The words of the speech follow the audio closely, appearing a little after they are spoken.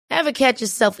Ever catch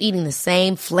yourself eating the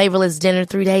same flavorless dinner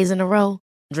 3 days in a row?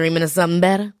 Dreaming of something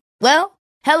better? Well,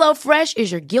 HelloFresh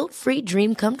is your guilt-free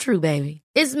dream come true, baby.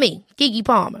 It's me, Keke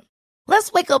Palmer.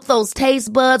 Let's wake up those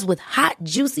taste buds with hot,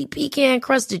 juicy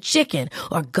pecan-crusted chicken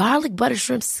or garlic butter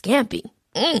shrimp scampi.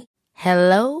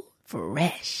 Hello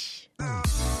Fresh.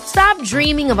 Stop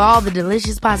dreaming of all the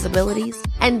delicious possibilities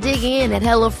and dig in at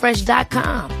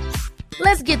HelloFresh.com.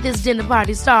 Let's get this dinner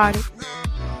party started.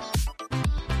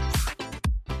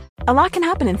 A lot can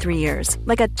happen in 3 years,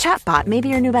 like a chatbot may be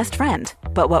your new best friend.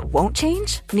 But what won't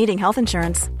change? Needing health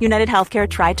insurance. United Healthcare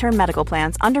Tri-Term Medical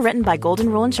Plans, underwritten by Golden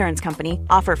Rule Insurance Company,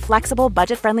 offer flexible,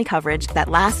 budget-friendly coverage that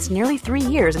lasts nearly 3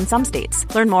 years in some states.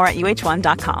 Learn more at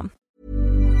uh1.com.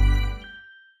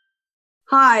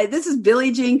 Hi, this is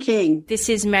Billie Jean King. This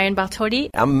is Marion Bartoli.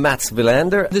 I'm Mats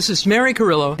Wilander. This is Mary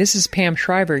Carrillo. This is Pam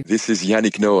Schreiber. This is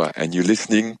Yannick Noah, and you're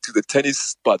listening to the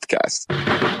Tennis Podcast.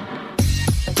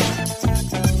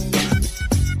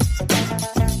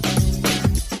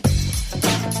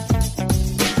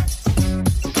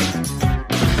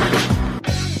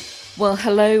 Well,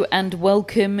 hello and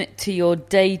welcome to your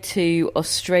Day 2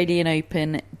 Australian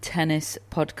Open Tennis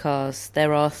Podcast.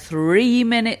 There are 3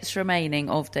 minutes remaining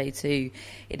of Day 2.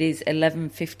 It is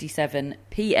 11:57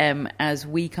 p.m. as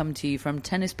we come to you from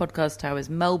Tennis Podcast Towers,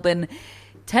 Melbourne.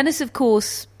 Tennis, of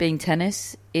course, being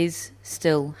tennis, is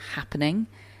still happening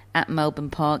at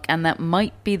Melbourne Park, and that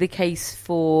might be the case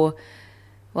for,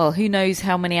 well, who knows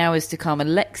how many hours to come.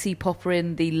 Alexei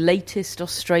Popyrin, the latest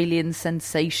Australian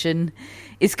sensation,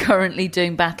 is currently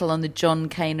doing battle on the John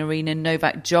Cain Arena.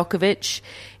 Novak Djokovic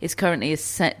is currently a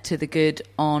set to the good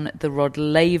on the Rod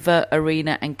Laver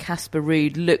Arena, and Casper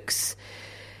Ruud looks,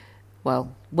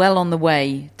 well on the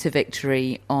way to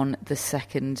victory on the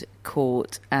second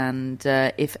court. And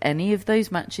if any of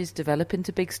those matches develop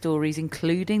into big stories,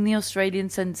 including the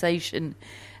Australian sensation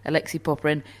Alexei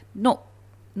Popyrin, not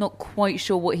quite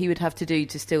sure what he would have to do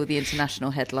to steal the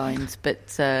international headlines,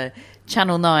 but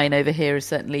Channel 9 over here is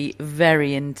certainly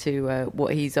very into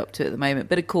what he's up to at the moment.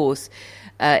 But of course,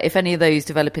 if any of those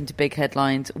develop into big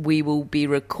headlines, we will be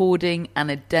recording an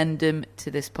addendum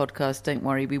to this podcast. Don't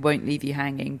worry, we won't leave you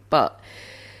hanging. But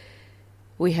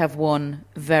we have one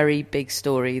very big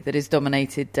story that has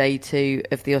dominated Day 2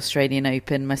 of the Australian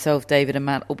Open. Myself, David and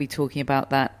Matt will be talking about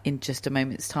that in just a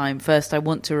moment's time. First, I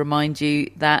want to remind you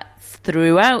that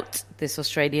throughout this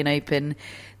Australian Open,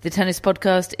 the Tennis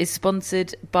Podcast is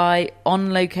sponsored by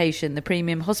On Location, the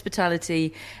premium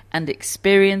hospitality and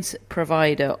experience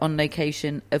provider. On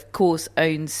Location, of course,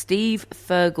 owns Steve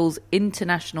Fergal's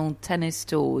International Tennis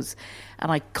Tours, an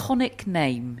iconic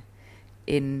name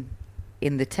in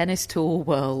the tennis tour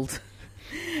world,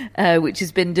 which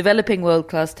has been developing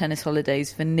world-class tennis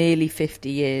holidays for nearly 50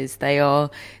 years. They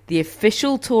are the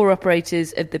official tour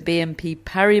operators of the BNP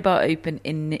Paribas Open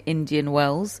in Indian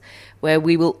Wells, where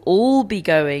we will all be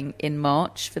going in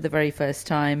March for the very first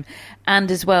time,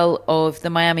 and as well of the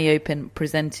Miami Open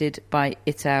presented by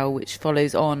Itaú, which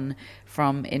follows on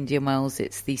from Indian Wells.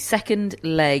 It's the second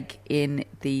leg in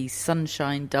the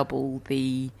Sunshine Double,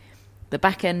 the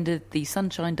back end of the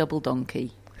Sunshine Double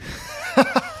Donkey.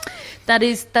 That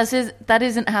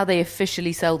isn't how they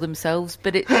officially sell themselves,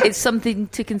 but it's something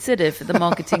to consider for the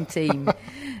marketing team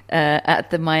at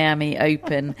the Miami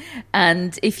Open.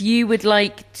 And if you would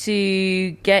like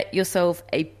to get yourself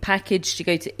a package to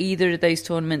go to either of those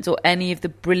tournaments or any of the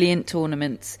brilliant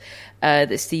tournaments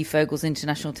that Steve Fergal's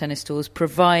International Tennis Tours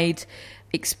provide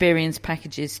experience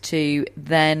packages to,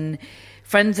 then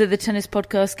friends of the Tennis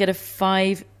Podcast get a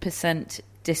 5%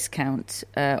 discount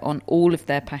on all of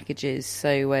their packages.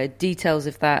 So details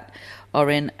of that are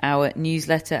in our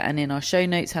newsletter and in our show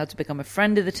notes, how to become a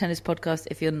friend of the Tennis Podcast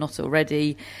if you're not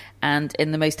already, and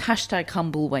in the most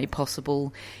 #humble way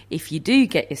possible. If you do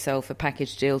get yourself a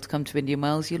package deal to come to Indian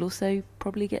Wells, you'll also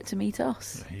probably get to meet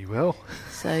us. You will.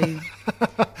 So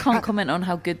can't comment on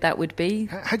how good that would be.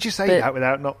 How'd you say that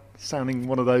without not sounding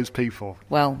one of those people?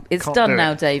 Well, it's Can't done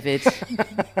now, David.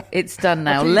 It's done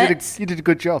now. You did a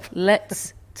good job.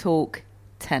 Let's talk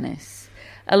tennis.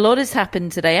 A lot has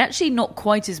happened today. Actually, not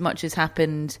quite as much has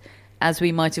happened as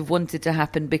we might have wanted to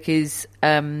happen, because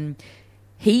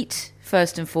heat,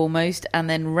 first and foremost, and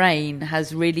then rain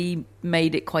has really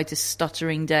made it quite a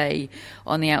stuttering day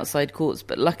on the outside courts.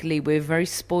 But luckily, we're very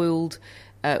spoiled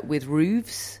with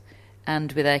roofs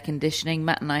and with air conditioning.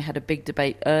 Matt and I had a big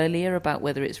debate earlier about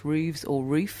whether it's roofs or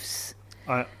roofs.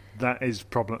 That is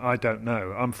problem. I don't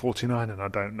know. I'm 49 and I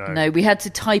don't know. No, we had to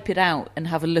type it out and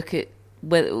have a look at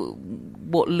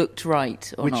what looked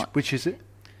right or not. Which is it?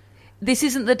 This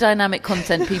isn't the dynamic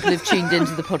content people have tuned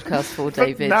into the podcast for,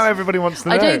 David. Now everybody wants to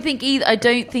know. I don't think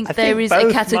there is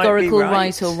a categorical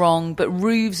right or wrong, but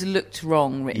Roofs looked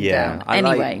wrong written down.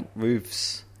 Anyway, like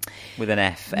Roofs with an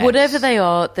F. Whatever they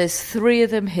are, there's 3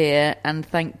 of them here, and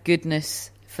thank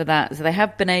goodness for that. So they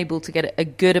have been able to get a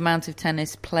good amount of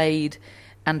tennis played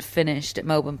and finished at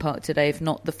Melbourne Park today, if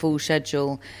not the full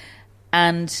schedule.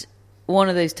 And one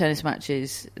of those tennis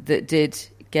matches that did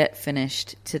get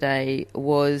finished today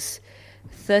was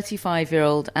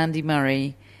 35-year-old Andy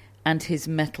Murray and his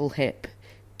metal hip.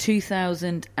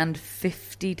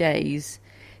 2,050 days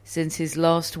since his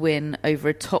last win over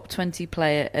a top 20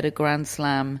 player at a Grand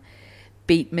Slam.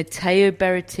 Beat Matteo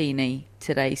Berrettini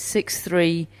today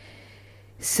 6-3,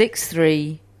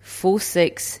 6-3,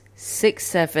 4-6,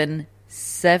 6-7,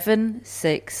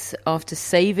 7-6 after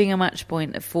saving a match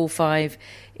point at 4-5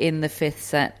 in the 5th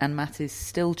set. And Matt is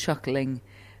still chuckling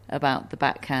about the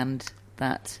backhand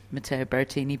that Matteo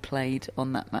Berrettini played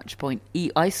on that match point.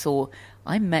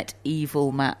 I met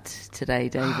evil Matt today,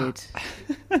 David.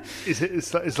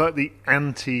 It's like the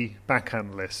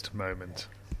anti-backhand list moment.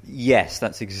 Yes,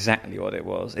 that's exactly what it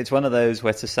was. It's one of those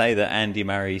where to say that Andy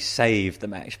Murray saved the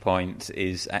match point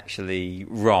is actually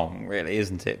wrong, really,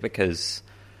 isn't it? Because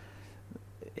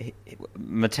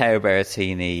Matteo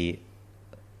Berrettini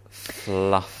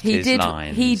fluffed his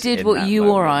lines. He did what you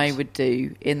moment. Or I would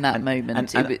do in that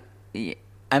moment.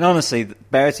 And honestly,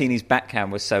 Berrettini's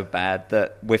backhand was so bad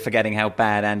that we're forgetting how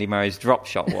bad Andy Murray's drop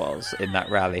shot was in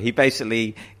that rally. He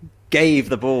basically gave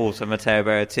the ball to Matteo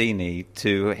Berrettini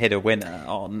to hit a winner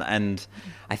on, and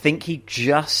I think he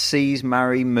just sees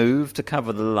Murray move to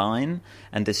cover the line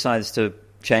and decides to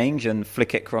change and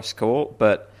flick it cross court,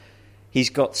 but he's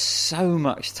got so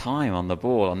much time on the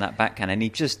ball on that backhand, and he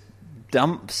just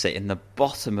dumps it in the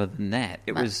bottom of the net.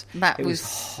 It was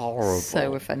horrible.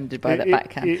 So offended by that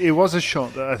backhand. It was a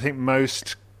shot that I think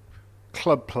most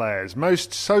club players,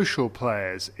 most social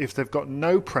players, if they've got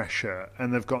no pressure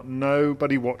and they've got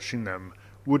nobody watching them,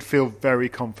 would feel very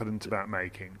confident about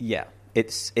making. Yeah,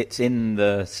 it's in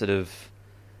the sort of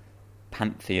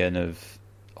pantheon of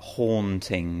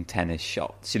haunting tennis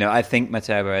shots. You know, I think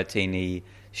Matteo Berrettini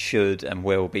should and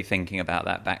will be thinking about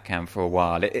that backhand for a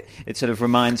while. It sort of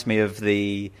reminds me of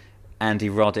the Andy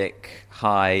Roddick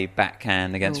high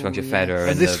backhand against Roger Federer,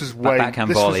 and this was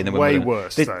way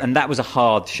worse. And that was a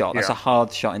hard shot. That's a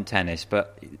hard shot in tennis.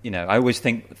 But you know, I always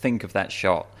think of that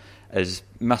shot as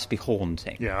must be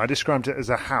haunting. Yeah, I described it as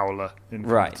a howler in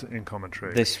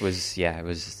commentary. This was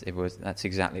it was. That's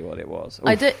exactly what it was.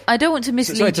 I don't want to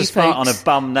mislead you, folks. To start on a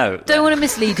bum note. Don't want to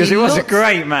mislead you because it was a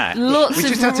great match. We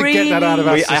just had to get that out of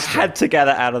our system. I had to get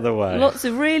it out of the way. Lots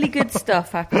of really good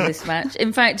stuff happened this match.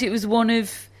 In fact, it was one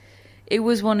of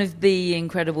the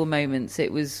incredible moments.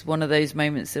 It was one of those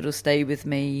moments that will stay with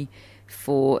me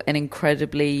for an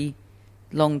incredibly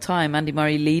long time. Andy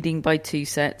Murray leading by 2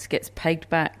 sets, gets pegged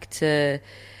back to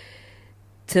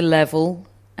level,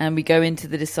 and we go into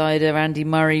the decider. Andy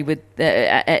Murray with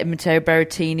Matteo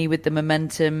Berrettini with the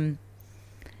momentum,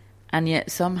 and yet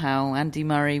somehow Andy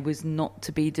Murray was not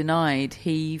to be denied.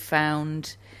 He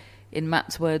found, in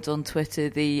Matt's words on Twitter,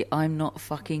 the "I'm not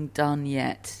fucking done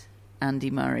yet"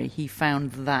 Andy Murray. He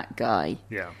found that guy.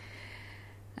 Yeah.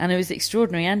 And it was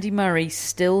extraordinary. Andy Murray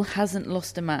still hasn't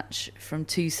lost a match from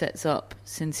 2 sets up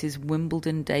since his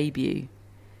Wimbledon debut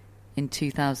in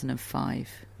 2005.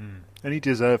 And he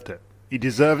deserved it. He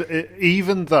deserved it,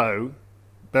 even though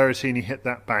Berrettini hit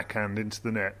that backhand into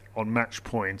the net on match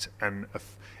point, and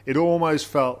it almost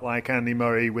felt like Andy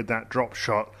Murray with that drop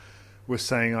shot was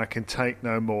saying, "I can take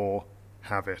no more,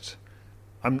 have it."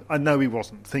 I know he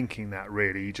wasn't thinking that,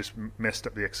 really. He just messed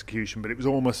up the execution, but it was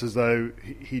almost as though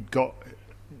he'd got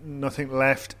nothing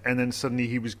left, and then suddenly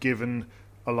he was given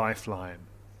a lifeline,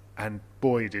 and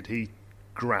boy did he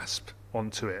grasp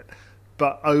onto it.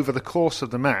 But over the course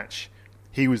of the match,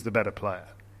 he was the better player.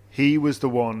 He was the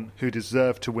one who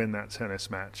deserved to win that tennis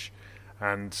match,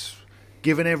 and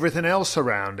given everything else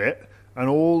around it and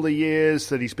all the years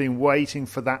that he's been waiting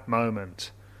for that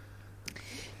moment,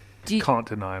 can't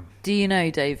deny him. Do you know,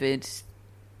 David,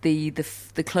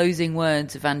 the closing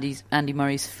words of Andy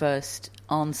Murray's first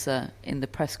answer in the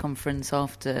press conference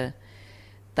after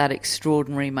that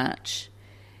extraordinary match?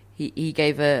 He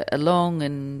gave a long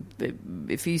and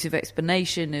effusive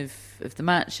explanation of the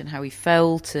match and how he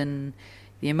felt and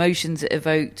the emotions it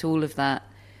evoked, all of that.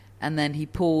 And then he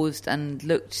paused and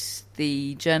looked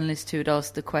the journalist who had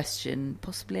asked the question,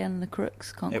 possibly Eleanor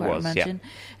Crooks, can't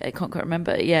quite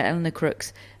remember. Yeah, Eleanor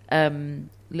Crooks,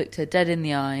 looked her dead in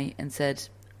the eye and said,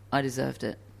 "I deserved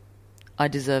it. I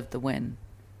deserved the win."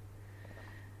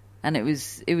 And it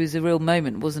was a real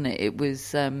moment, wasn't it? It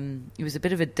was a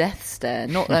bit of a death stare.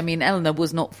 Eleanor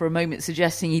was not for a moment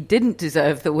suggesting he didn't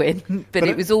deserve the win, but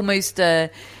it was almost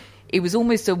a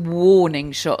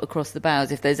warning shot across the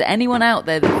bows. If there's anyone out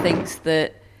there that thinks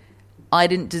that I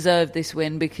didn't deserve this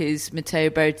win because Matteo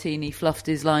Berrettini fluffed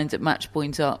his lines at match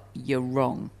point up, you're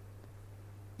wrong.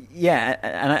 Yeah,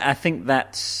 and I think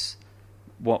that's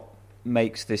what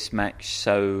makes this match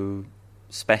so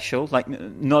special. Like,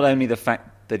 not only the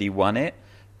fact that he won it,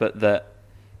 but that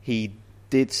he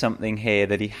did something here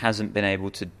that he hasn't been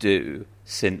able to do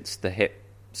since the hip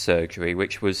surgery,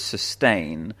 which was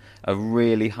sustain a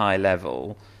really high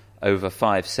level over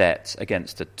 5 sets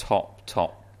against a top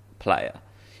player.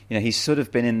 You know, he's sort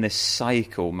of been in this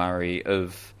cycle, Murray,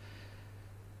 of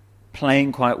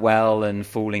playing quite well and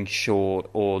falling short,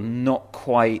 or not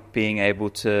quite being able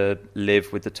to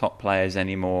live with the top players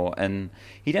anymore. And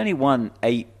he'd only won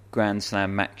 8 Grand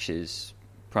Slam matches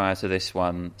prior to this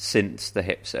one since the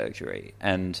hip surgery,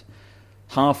 and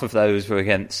half of those were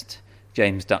against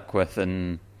James Duckworth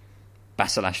and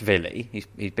Basilashvili.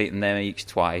 He's beaten them each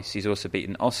twice. He's also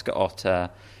beaten Oscar Otter.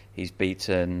 He's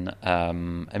beaten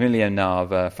Emilio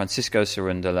Nava, Francisco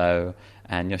Cerundolo,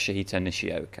 and Yoshihito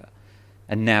Nishioka.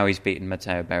 And now he's beaten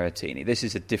Matteo Berrettini. This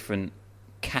is a different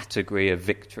category of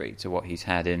victory to what he's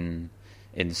had in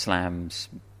slams,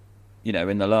 you know,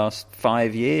 in the last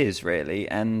 5 years, really.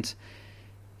 And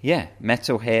yeah,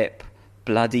 metal hip,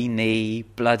 bloody knee,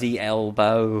 bloody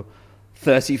elbow,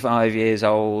 35 years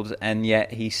old, and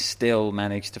yet he still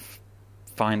managed to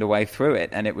find a way through it.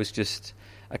 And it was just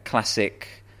a classic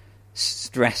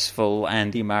stressful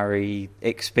Andy Murray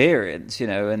experience, you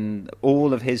know, and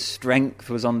all of his strength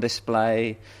was on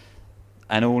display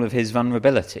and all of his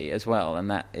vulnerability as well. And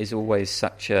that is always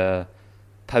such a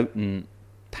potent,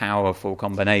 powerful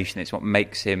combination. It's what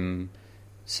makes him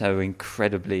so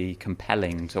incredibly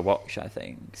compelling to watch, I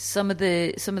think. Some of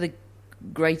the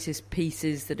greatest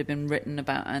pieces that have been written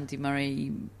about Andy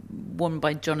Murray, one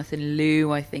by Jonathan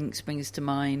Liu, I think, springs to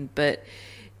mind, but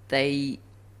they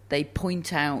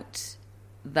point out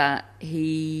that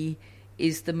he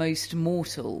is the most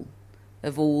mortal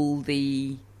of all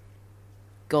the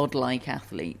godlike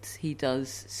athletes. He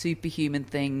does superhuman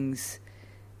things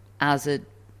as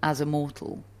a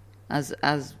mortal, as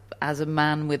a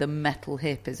man with a metal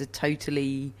hip, as a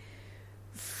totally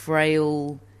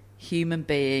frail human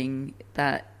being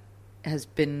that has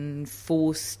been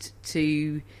forced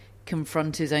to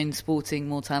confront his own sporting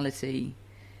mortality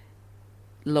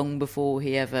long before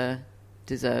he ever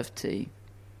deserved to,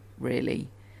 really.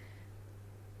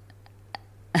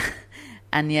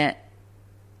 And yet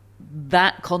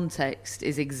that context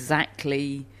is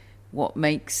exactly what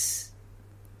makes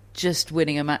just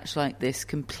winning a match like this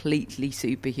completely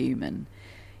superhuman.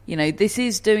 You know, this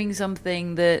is doing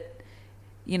something that,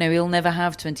 you know, he'll never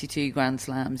have 22 Grand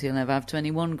Slams, he'll never have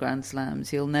 21 Grand Slams,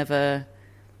 he'll never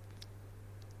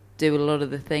do a lot of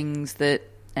the things that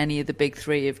any of the big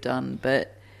three have done,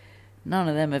 but none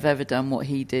of them have ever done what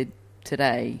he did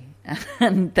today,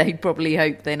 and they probably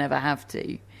hope they never have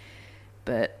to.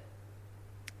 But,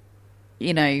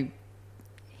 you know,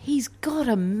 he's got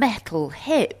a metal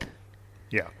hip.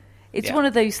 Yeah. It's one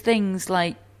of those things,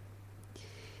 like,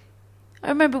 I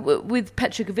remember with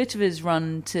Petra Kvitova's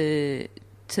run to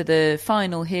the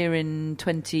final here in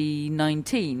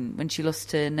 2019 when she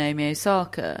lost to Naomi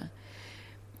Osaka.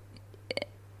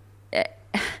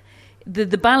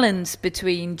 The balance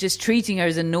between just treating her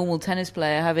as a normal tennis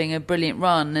player, having a brilliant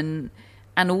run,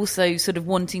 and also sort of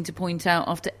wanting to point out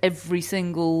after every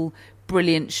single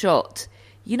brilliant shot,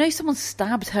 you know, someone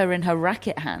stabbed her in her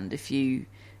racket hand a few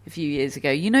years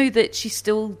ago. You know that she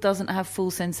still doesn't have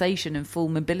full sensation and full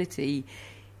mobility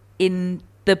in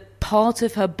the part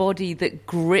of her body that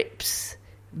grips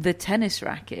the tennis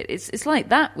racket. It's like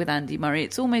that with Andy Murray.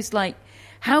 It's almost like,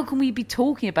 how can we be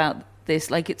talking about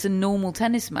this like it's a normal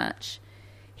tennis match?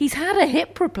 He's had a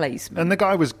hip replacement. And the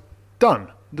guy was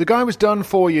done. The guy was done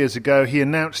 4 years ago. He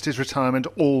announced his retirement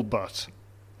all but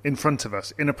in front of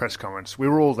us in a press conference. We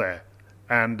were all there.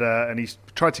 And he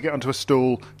tried to get onto a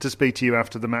stool to speak to you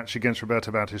after the match against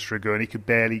Roberto Bautista-Agut, and he could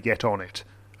barely get on it.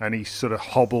 And he sort of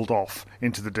hobbled off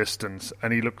into the distance,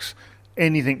 and he looks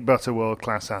anything but a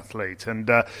world-class athlete. And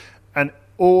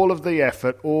all of the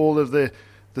effort, all of the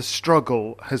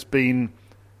struggle has been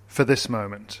for this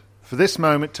moment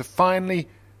to finally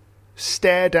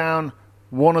stare down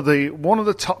one of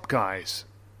the top guys,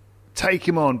 take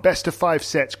him on, best of 5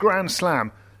 sets, Grand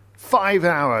Slam, 5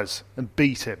 hours, and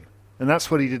beat him. And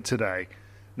that's what he did today.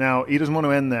 Now, he doesn't want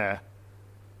to end there,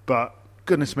 but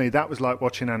goodness me, that was like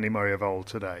watching Andy Murray of old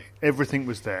today. Everything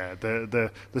was there.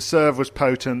 The serve was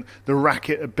potent, the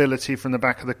racket ability from the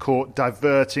back of the court,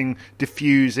 diverting,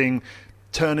 diffusing,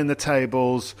 turning the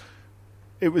tables.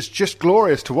 It was just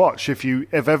glorious to watch if you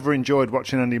have ever enjoyed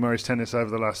watching Andy Murray's tennis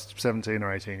over the last 17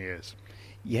 or 18 years.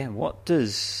 Yeah, what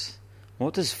does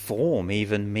form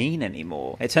even mean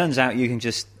anymore? It turns out you can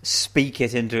just speak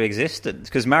it into existence,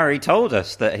 because Murray told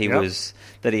us that he had this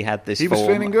form. He was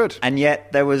feeling good. And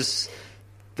yet there was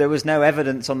no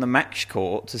evidence on the match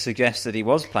court to suggest that he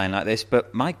was playing like this,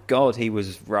 but my God, he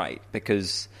was right,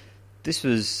 because this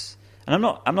was... And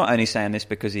I'm not only saying this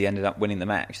because he ended up winning the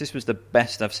match. This was the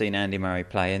best I've seen Andy Murray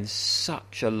play in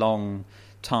such a long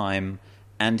time,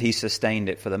 and he sustained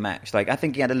it for the match. Like, I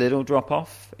think he had a little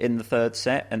drop-off in the third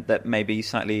set, and that maybe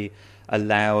slightly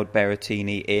allowed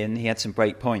Berrettini in. He had some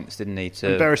break points, didn't he?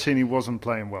 And Berrettini wasn't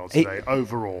playing well today,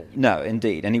 overall. No,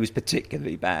 indeed. And he was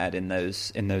particularly bad in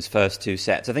those first two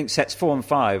sets. I think sets 4 and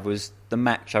 5 was the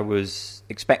match I was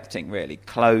expecting, really.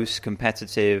 Close,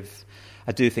 competitive.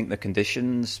 I do think the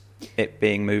conditions, it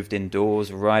being moved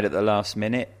indoors right at the last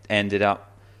minute, ended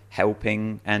up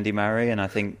helping Andy Murray, and I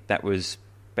think that was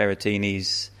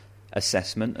Berrettini's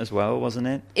assessment as well, wasn't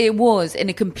it? It was, in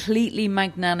a completely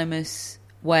magnanimous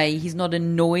way. He's not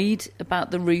annoyed about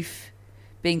the roof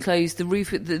being closed. The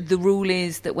rule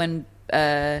is that when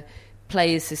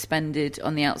players suspended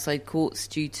on the outside courts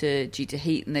due to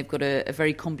heat, and they've got a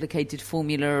very complicated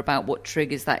formula about what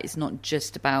triggers that. It's not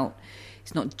just about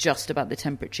the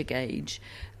temperature gauge.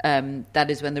 That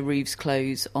is when the roofs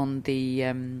close on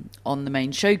the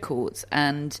main show courts,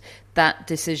 and that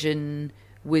decision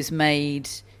was made,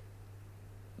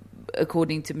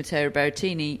 according to Matteo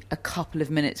Berrettini, a couple of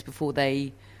minutes before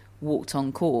they walked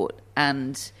on court.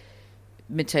 And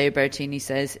Matteo Berrettini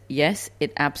says, yes,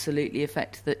 it absolutely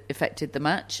affected the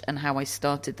match and how I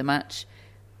started the match,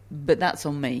 but that's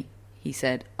on me. He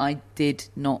said, I did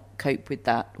not cope with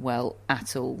that well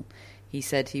at all. He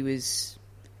said he was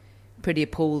pretty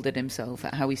appalled at himself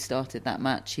at how he started that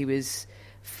match. He was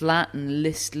flat and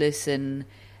listless, and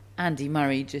Andy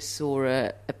Murray just saw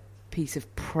a piece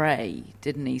of prey,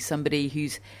 didn't he? Somebody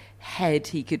whose head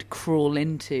he could crawl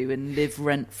into and live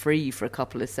rent-free for a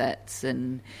couple of sets.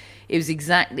 And it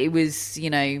was,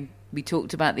 we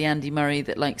talked about the Andy Murray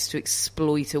that likes to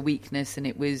exploit a weakness, and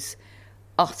it was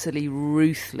utterly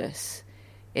ruthless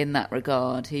in that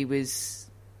regard. He was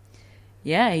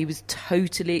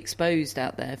totally exposed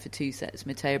out there for 2 sets,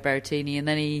 Matteo Berrettini, and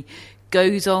then he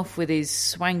goes off with his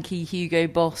swanky Hugo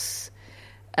Boss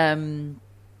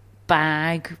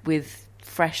bag with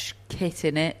fresh kit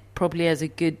in it, probably has a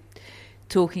good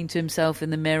talking to himself in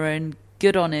the mirror, and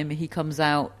good on him. He comes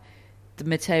out the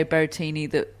Matteo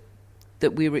Berrettini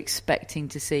that we were expecting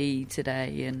to see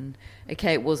today, and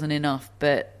okay, it wasn't enough,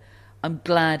 but I'm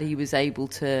glad he was able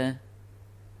to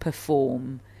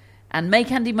perform and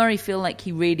make Andy Murray feel like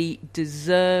he really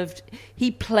deserved...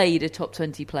 He played a top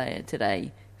 20 player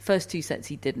today. First 2 sets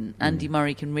he didn't. Andy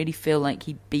Murray can really feel like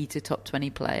he beat a top 20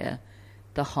 player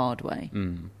the hard way.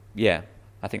 Yeah,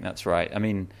 I think that's right. I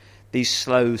mean, these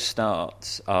slow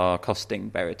starts are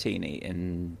costing Berrettini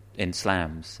in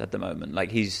slams at the moment. Like,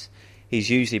 he's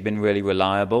usually been really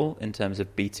reliable in terms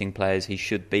of beating players he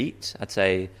should beat. I'd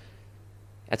say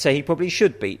he probably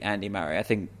should beat Andy Murray. I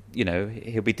think,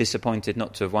 he'll be disappointed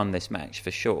not to have won this match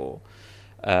for sure.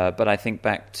 But I think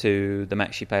back to the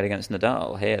match he played against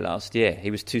Nadal here last year.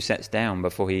 He was 2 sets down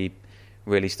before he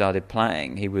really started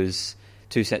playing. He was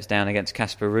 2 sets down against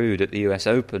Casper Ruud at the US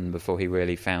Open before he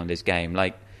really found his game.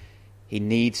 Like, he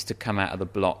needs to come out of the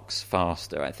blocks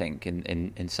faster, I think,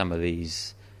 in some of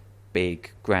these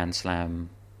big Grand Slam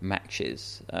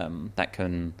matches. That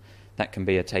can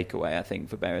be a takeaway, I think,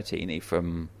 for Berrettini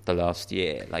from the last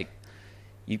year. Like,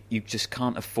 you just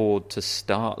can't afford to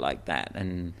start like that,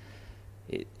 and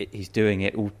he's doing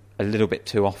it a little bit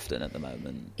too often at the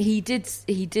moment. He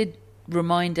did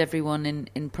remind everyone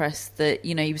in press that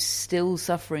he was still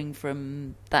suffering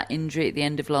from that injury at the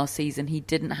end of last season. He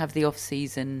didn't have the off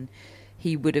season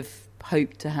he would have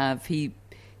hoped to have. He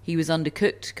was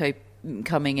undercooked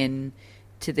coming in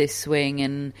to this swing,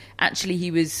 and actually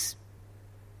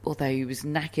although he was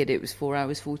knackered, it was 4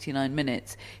 hours 49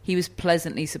 minutes. He was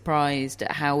pleasantly surprised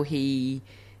at how he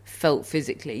felt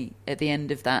physically at the end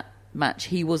of that match.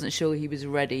 He wasn't sure he was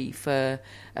ready for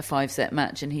a 5-set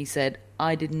match, and he said,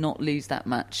 I did not lose that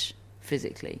match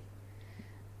physically.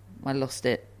 I lost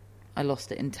it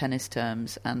in tennis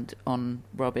terms and on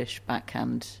rubbish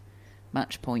backhand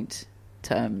match point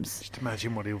terms. Just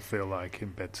imagine what he'll feel like in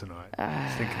bed tonight,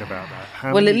 thinking about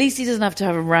that. At least he doesn't have to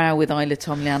have a row with Ayla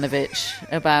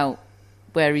Tomljanovic about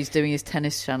where he's doing his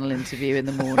Tennis Channel interview in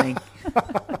the morning.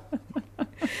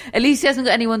 At least he hasn't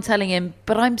got anyone telling him,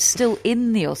 but I'm still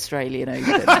in the Australian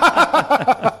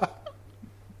Open.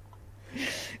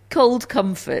 Cold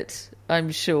comfort,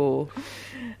 I'm sure.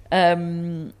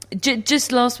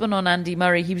 Just last one on Andy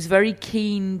Murray. He was very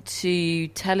keen to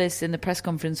tell us in the press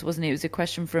conference, wasn't he? It was a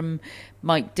question from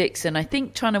Mike Dixon, I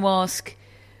think, trying to ask,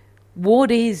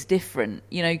 what is different?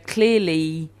 You know,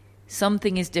 clearly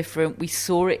something is different. We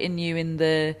saw it in you in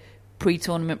the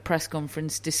pre-tournament press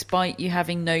conference. Despite you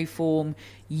having no form,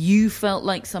 you felt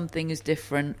like something is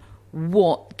different.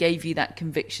 What gave you that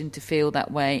conviction to feel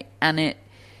that way? And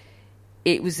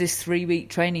it was this 3-week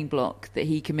training block that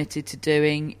he committed to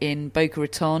doing in Boca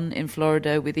Raton in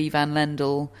Florida with Ivan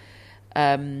Lendl.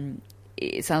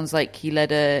 It sounds like he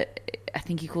led I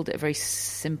think he called it a very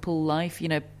simple life, you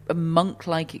know, a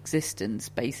monk-like existence,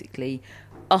 basically,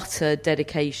 utter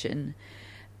dedication.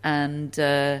 And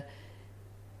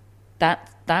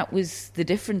that was the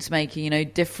difference making, you know,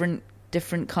 different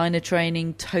kind of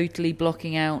training, totally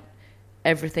blocking out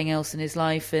everything else in his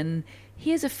life. And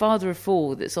he is a father of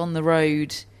 4 that's on the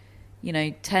road, you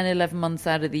know, 10, 11 months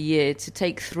out of the year. To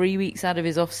take 3 weeks out of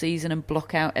his off season and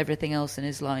block out everything else in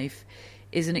his life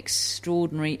is an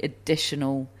extraordinary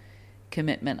additional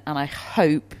commitment. And I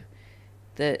hope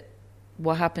that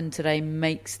what happened today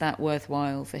makes that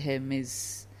worthwhile for him.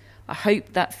 I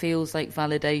hope that feels like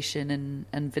validation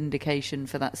and vindication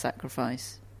for that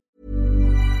sacrifice.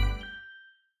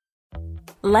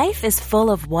 Life is full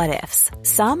of what-ifs.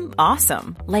 Some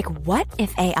awesome, like what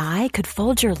if AI could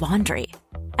fold your laundry?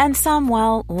 And some,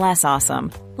 well, less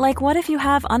awesome, like what if you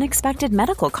have unexpected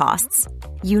medical costs?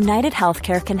 United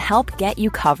Healthcare can help get you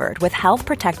covered with Health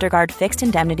Protector Guard fixed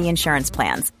indemnity insurance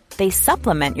plans. They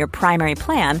supplement your primary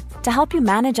plan to help you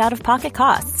manage out-of-pocket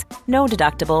costs. No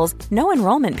deductibles, no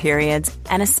enrollment periods,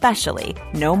 and especially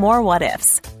no more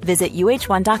what-ifs. Visit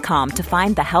uh1.com to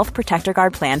find the Health Protector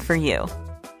Guard plan for you.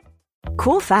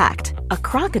 Cool fact, a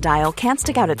crocodile can't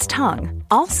stick out its tongue.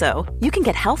 Also, you can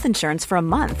get health insurance for a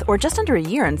month or just under a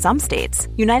year in some states.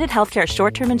 United Healthcare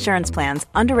short-term insurance plans,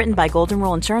 underwritten by Golden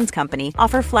Rule Insurance Company,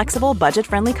 offer flexible,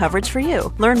 budget-friendly coverage for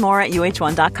you. Learn more at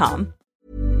uh1.com.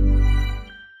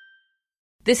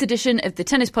 This edition of the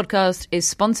Tennis Podcast is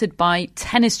sponsored by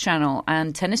Tennis Channel,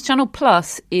 and Tennis Channel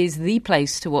Plus is the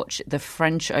place to watch the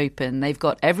French Open. They've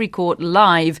got every court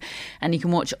live, and you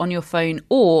can watch on your phone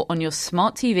or on your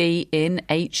smart TV in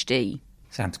HD.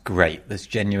 Sounds great. There's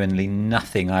genuinely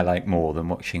nothing I like more than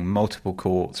watching multiple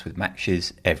courts with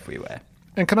matches everywhere.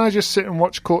 And can I just sit and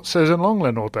watch Courtsers and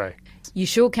Longland all day? You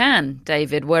sure can,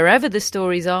 David. Wherever the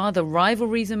stories are, the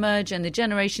rivalries emerge and the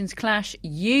generations clash,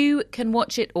 you can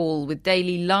watch it all with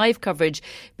daily live coverage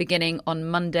beginning on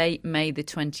Monday, May the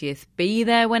 20th. Be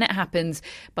there when it happens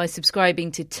by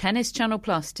subscribing to Tennis Channel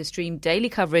Plus to stream daily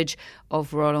coverage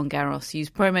of Roland Garros. Use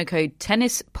promo code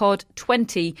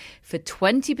TennisPod20 for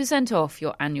 20% off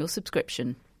your annual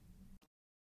subscription.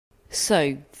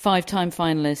 So, 5-time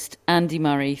finalist Andy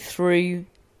Murray through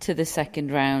to the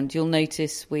second round. You'll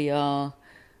notice we are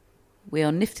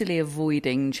niftily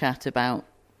avoiding chat about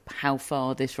how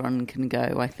far this run can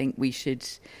go. I think we should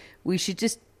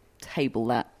just table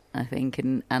that, I think,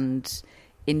 and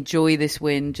enjoy this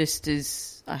win, just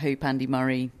as I hope Andy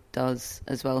Murray does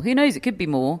as well. Who knows, it could be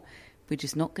more. We're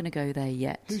just not going to go there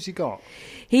yet. Who's he got?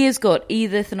 He has got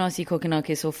either Thanasi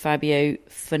Kokkinakis or Fabio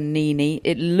Fognini.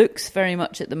 It looks very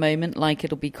much at the moment like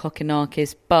it'll be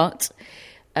Kokkinakis, but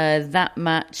that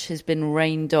match has been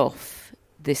rained off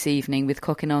this evening, with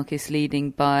Kokkinakis leading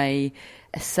by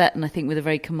a set, and I think with a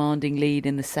very commanding lead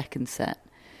in the second set.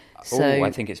 So, I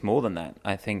think it's more than that.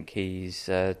 I think he's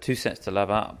 2 sets to love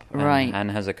up, right, and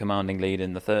has a commanding lead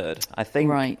in the third. I think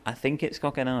it's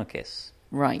Kokkinakis,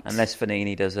 right? Unless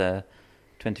Fognini does a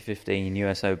 2015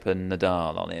 US Open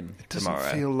Nadal on him tomorrow. It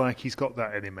doesn't feel like he's got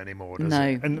that in him anymore, does No.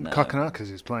 it? And No.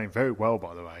 Kokkinakis is playing very well,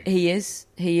 by the way. He is,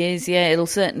 yeah. It'll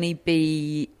certainly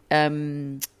be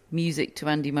music to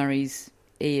Andy Murray's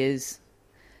ears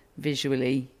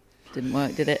visually. Didn't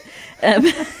work, did it?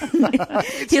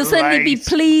 He'll certainly be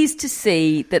pleased to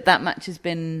see that match has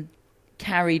been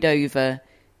carried over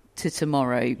to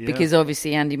tomorrow, because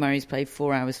obviously Andy Murray's played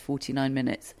 4 hours, 49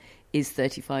 minutes, is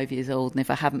 35 years old, and if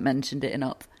I haven't mentioned it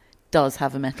enough, does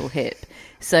have a metal hip.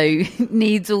 So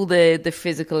needs all the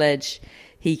physical edge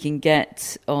he can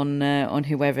get on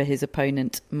whoever his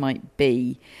opponent might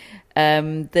be.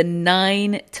 The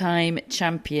 9-time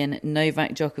champion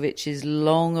Novak Djokovic's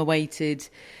long-awaited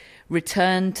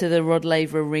return to the Rod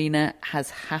Laver Arena has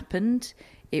happened.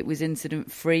 It was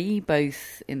incident-free,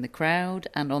 both in the crowd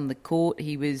and on the court.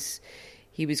 He was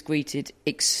greeted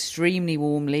extremely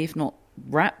warmly, if not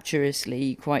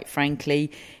rapturously, quite frankly.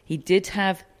 He did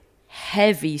have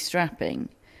heavy strapping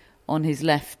on his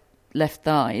left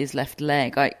thigh, his left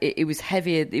leg. It was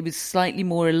heavier. It was slightly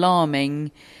more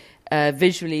alarming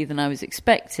visually than I was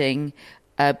expecting.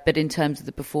 But in terms of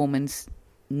the performance,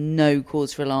 no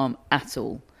cause for alarm at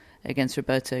all against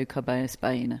Roberto Carballes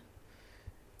Baena.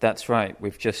 That's right.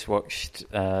 We've just watched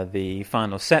the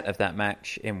final set of that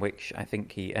match, in which I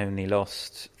think he only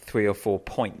lost 3 or 4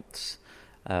 points.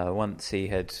 Once he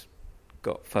had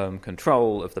got firm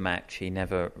control of the match, he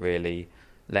never really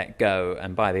let go.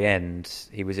 And by the end,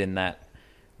 he was in that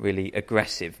really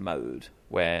aggressive mode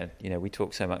where, we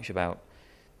talk so much about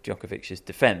Djokovic's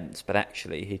defence, but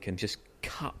actually he can just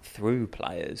cut through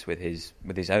players with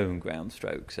his own ground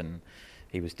strokes, and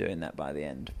he was doing that by the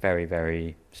end. Very,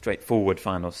 very straightforward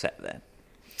final set there.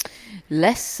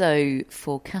 Less so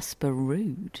for Casper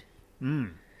Ruud.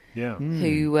 Yeah.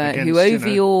 Who over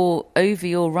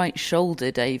your right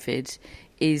shoulder, David,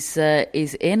 is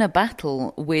in a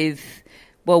battle with,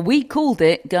 well, we called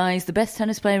it, guys, the best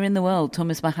tennis player in the world,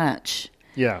 Thomas Machac.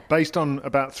 Yeah, based on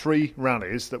about 3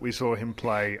 rallies that we saw him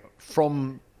play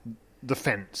from the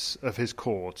fence of his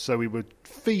court, so we were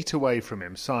feet away from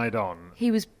him, side on.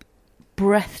 He was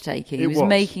breathtaking. He was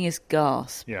making us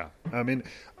gasp. Yeah, I mean,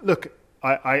 look,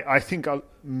 I think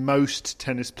most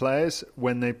tennis players,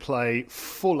 when they play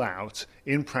full out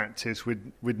in practice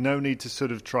with no need to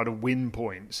sort of try to win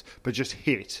points, but just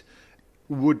hit,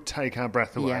 would take our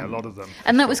breath away, a lot of them.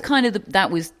 And that was kind of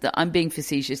I'm being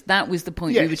facetious, that was the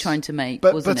point we were trying to make,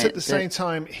 wasn't it? But at the same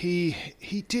time, he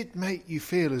did make you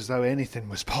feel as though anything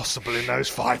was possible in those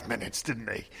 5 minutes,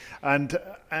 didn't he? And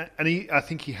I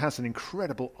think he has an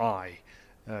incredible eye,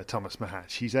 Thomas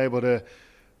Machac. He's able to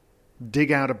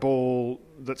dig out a ball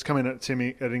that's coming at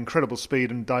him at incredible speed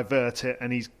and divert it,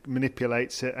 and he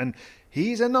manipulates it, and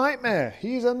he's a nightmare.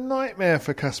 He's a nightmare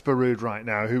for Casper Ruud right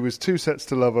now, who was 2 sets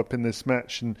to love up in this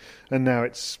match, and now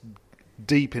it's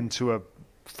deep into a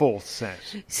 4th set.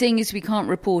 Seeing as we can't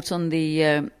report on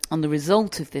the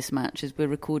result of this match as we're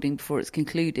recording before it's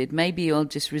concluded, maybe I'll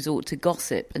just resort to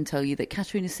gossip and tell you that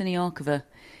Katerina Siniakova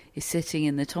is sitting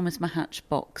in the Thomas Machac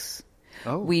box.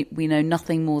 Oh. We know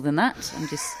nothing more than that. I'm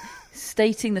just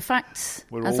stating the facts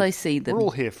I see them. We're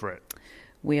all here for it.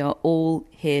 We are all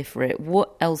here for it.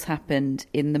 What else happened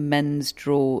in the men's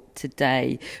draw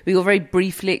today? We got very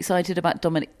briefly excited about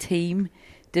Dominic Thiem,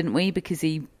 didn't we? Because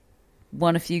he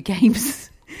won a few games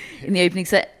in the opening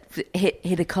set,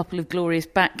 hit a couple of glorious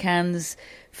backhands,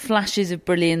 flashes of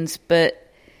brilliance,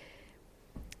 but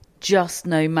just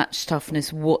no match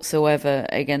toughness whatsoever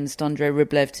against Andrei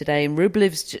Rublev today. And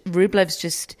Rublev's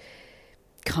just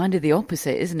kind of the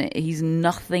opposite, isn't it? He's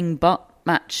nothing but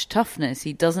match toughness.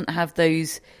 He doesn't have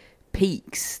those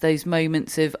peaks, those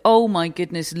moments of, oh my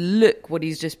goodness, look what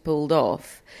he's just pulled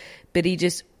off. But he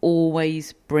just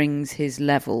always brings his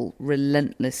level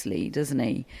relentlessly, doesn't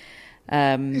he?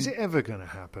 Is it ever going to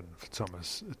happen for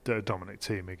Dominic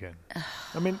Thiem again?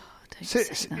 I mean,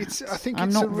 I'm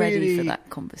not ready for that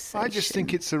conversation. I just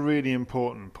think it's a really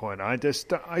important point. I just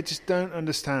don't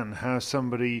understand how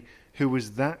somebody who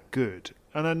was that good,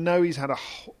 and I know he's had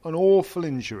an awful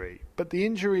injury, but the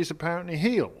injury is apparently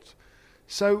healed.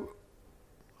 So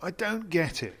I don't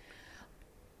get it.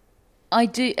 I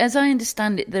do, as I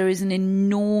understand it, there is an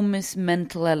enormous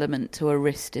mental element to a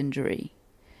wrist injury.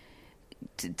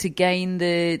 To gain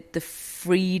the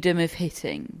freedom of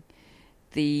hitting,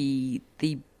 the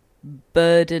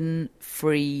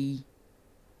burden-free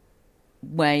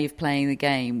way of playing the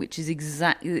game, which is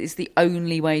it's the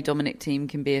only way Dominic Thiem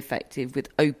can be effective with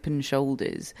open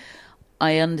shoulders.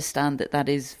 I understand that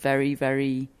is very,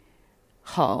 very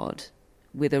hard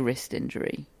with a wrist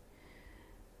injury.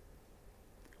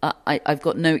 I've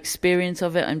got no experience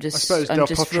of it. I'm just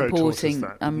reporting.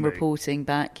 I'm reporting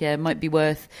back. Yeah, it might be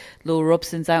worth. Laura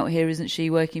Robson's out here, isn't she?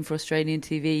 Working for Australian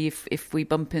TV. If we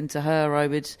bump into her,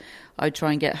 I'd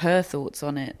try and get her thoughts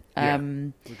on it. Yeah,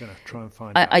 we're going to try and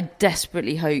find out. I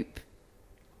desperately hope.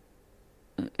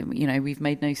 We've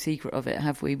made no secret of it,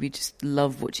 have we? We just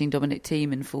love watching Dominic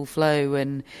Thiem in full flow,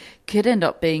 and could end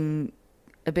up being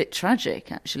a bit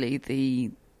tragic. Actually,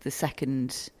 the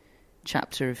second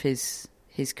chapter of his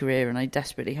career, and I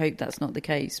desperately hope that's not the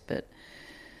case. But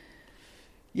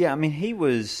yeah, I mean, he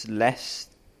was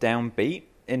less downbeat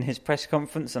in his press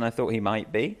conference than I thought he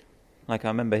might be. Like, I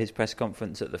remember his press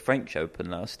conference at the French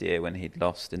Open last year when he'd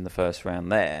lost in the first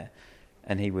round there,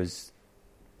 and he was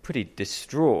pretty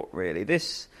distraught, really.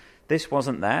 This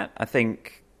wasn't that. I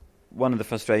think one of the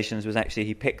frustrations was actually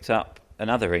he picked up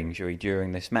another injury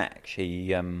during this match.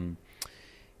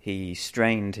 He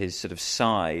strained his sort of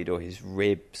side or his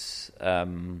ribs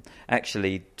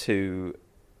actually to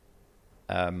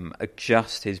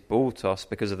adjust his ball toss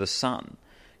because of the sun.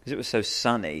 Because it was so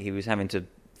sunny, he was having to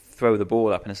throw the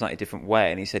ball up in a slightly different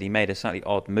way, and he said he made a slightly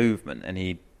odd movement and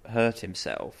he hurt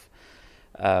himself.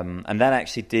 And that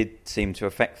actually did seem to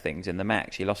affect things in the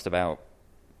match. He lost about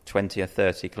 20 or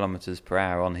 30 kilometres per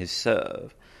hour on his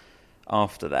serve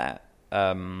after that.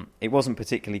 It wasn't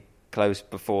particularly close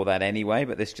before that anyway,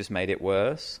 but this just made it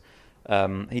worse.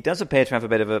 He does appear to have a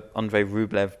bit of a Andrei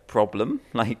Rublev problem.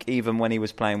 Like, even when he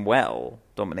was playing well,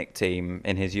 Dominic Thiem,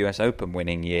 in his US Open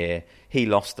winning year, he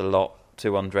lost a lot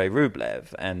to Andrei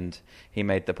Rublev, and he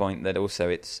made the point that also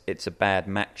it's a bad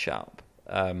matchup.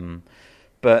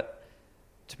 But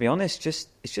to be honest, it's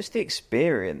just the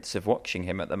experience of watching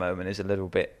him at the moment is a little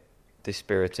bit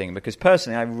dispiriting, because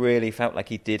personally I really felt like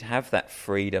he did have that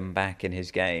freedom back in his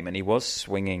game, and he was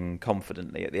swinging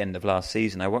confidently at the end of last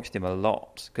season. I watched him a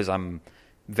lot because I'm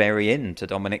very into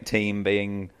Dominic Thiem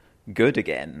being good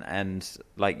again, and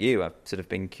like you, I've sort of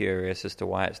been curious as to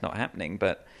why it's not happening,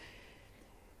 but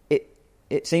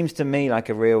it seems to me like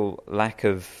a real lack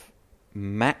of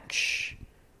match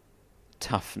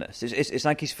toughness. It's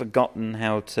like he's forgotten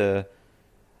how to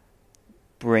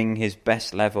bring his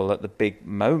best level at the big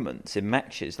moments in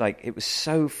matches. Like, it was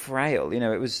so frail.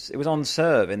 It was on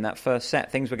serve in that first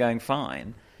set. Things were going fine.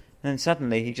 And then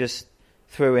suddenly he just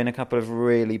threw in a couple of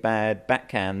really bad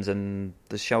backhands and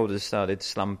the shoulders started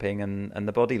slumping and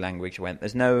the body language went.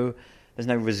 There's no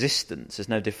resistance. There's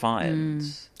no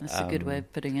defiance. That's a good way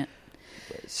of putting it.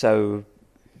 So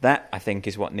that, I think,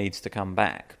 is what needs to come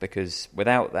back, because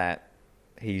without that,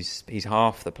 he's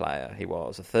half the player he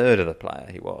was, a third of the player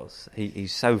he was.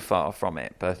 He's so far from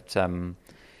it, but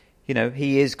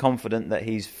he is confident that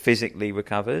he's physically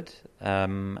recovered,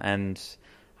 and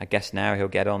I guess now he'll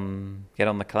get on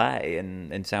the clay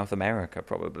in South America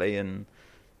probably, and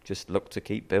just look to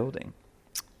keep building.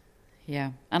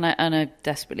 Yeah, and I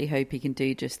desperately hope he can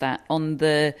do just that.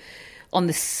 On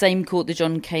the same court, the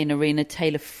John Cain Arena,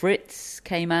 Taylor Fritz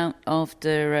came out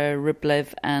after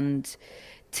Rublev and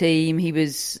Thiem. He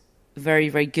was very,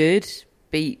 very good.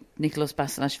 Beat Nicolas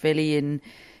Basilashvili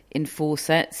in 4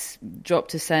 sets.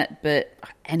 Dropped a set, but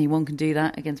anyone can do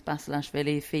that against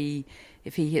Basilashvili.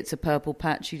 If he hits a purple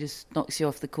patch, he just knocks you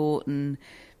off the court, and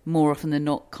more often than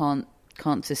not can't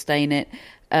sustain it.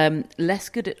 Less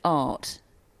good at art,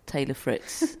 Taylor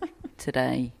Fritz,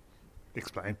 today.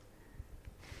 Explain.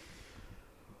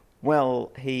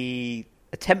 Well, he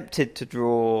attempted to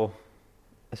draw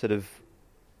a sort of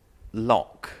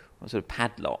lock, a sort of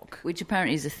padlock. Which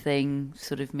apparently is a thing,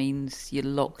 sort of means you're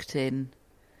locked in.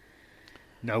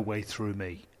 No way through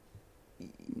me.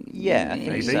 Yeah, I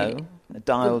think so.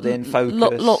 Dialed in, focused.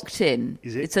 Locked in.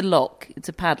 Is it? It's a lock. It's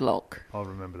a padlock. I'll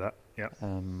remember that, yeah.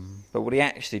 But what he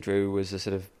actually drew was a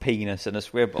sort of penis and a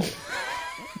swivel.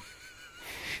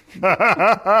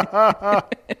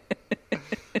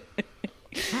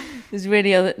 There's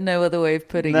really no other way of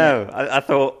putting it. No, I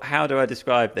thought, how do I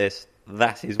describe this?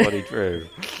 That is what he drew.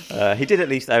 He did at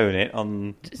least own it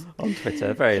on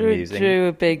Twitter. Very amusing. Drew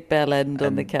a big bell end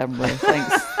on the camera.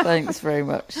 Thanks very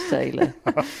much, Taylor.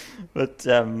 But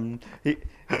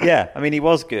he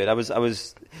was good. It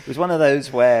was one of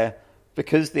those where,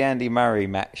 because the Andy Murray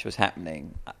match was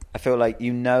happening, I feel like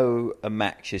a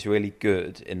match is really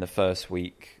good in the first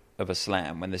week of a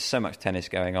slam when there's so much tennis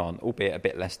going on, albeit a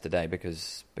bit less today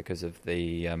because of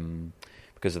the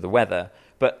weather.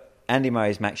 But Andy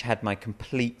Murray's match had my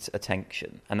complete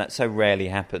attention, and that so rarely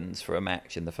happens for a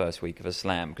match in the first week of a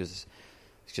slam because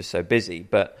it's just so busy.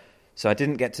 But so I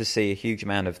didn't get to see a huge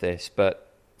amount of this,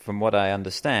 but from what I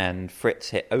understand,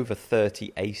 Fritz hit over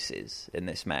 30 aces in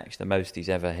this match, the most he's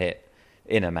ever hit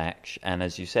in a match. And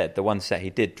as you said, the one set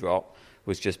he did drop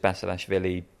was just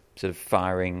Basilashvili sort of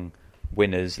firing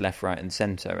winners left, right and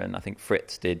centre, and I think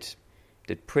Fritz did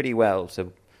pretty well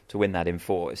to win that in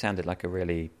 4. It sounded like a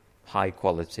really high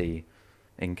quality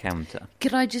encounter.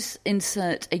 Could I just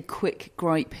insert a quick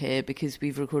gripe here, because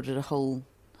we've recorded a whole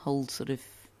sort of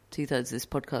 2/3 of this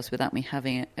podcast without me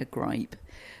having a gripe.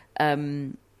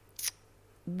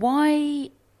 Why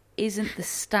isn't the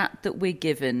stat that we're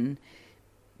given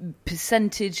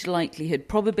percentage likelihood,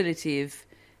 probability of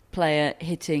player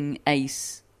hitting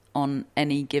ace on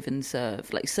any given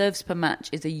serve? Like, serves per match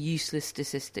is a useless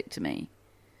statistic to me.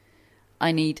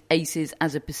 I need aces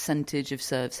as a percentage of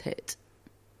serves hit.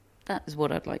 That is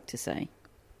what I'd like to say.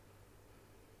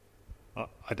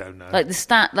 I don't know. Like the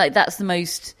stat, like that's the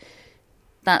most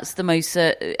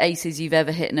aces you've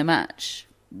ever hit in a match.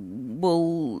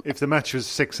 Well, if the match was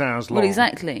 6 hours long, well,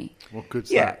 exactly. What good's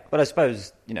yeah, that? but I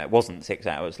suppose it wasn't 6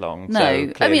 hours long. No, so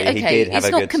I mean, okay, he did have it's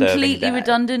a not good serving completely day.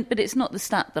 redundant, but it's not the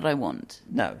stat that I want.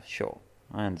 No, sure,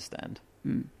 I understand.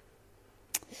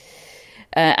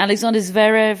 Alexander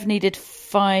Zverev needed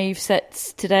 5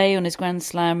 sets today on his Grand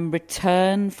Slam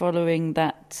return following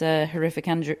that horrific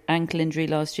ankle injury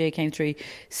last year. Came through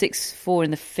 6-4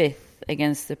 in the 5th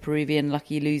against the Peruvian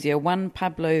Lucky Luzia. Juan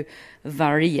Pablo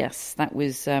Varillas. That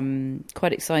was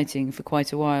quite exciting for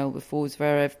quite a while before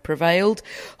Zverev prevailed.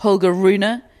 Holger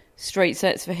Rune, straight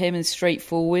sets for him and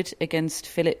straightforward against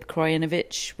Filip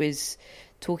Krajinovic. Was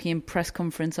talking in press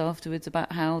conference afterwards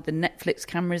about how the Netflix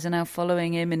cameras are now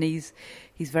following him, and he's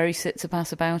very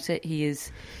Tsitsipas about it. He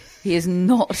is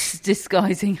not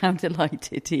disguising how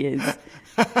delighted he is.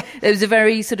 There was a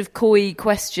very sort of coy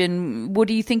question. What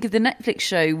do you think of the Netflix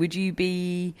show? Would you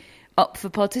be up for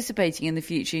participating in the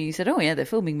future? And you said, oh yeah, they're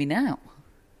filming me now.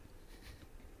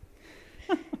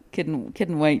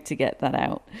 Couldn't wait to get that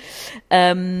out.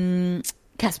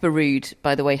 Casper Ruud,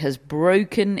 by the way, has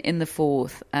broken in the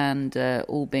 4th, and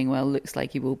all being well, looks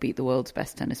like he will beat the world's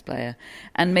best tennis player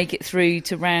and make it through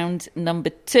to round number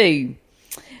 2.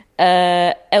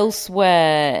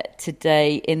 Elsewhere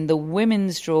today in the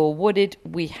women's draw, what did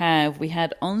we have? We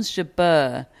had Ons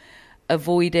Jabeur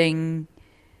avoiding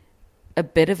a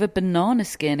bit of a banana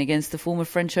skin against the former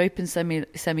French Open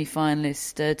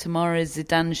semi-finalist Tamara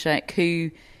Zidansek,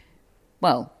 who,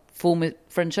 well, former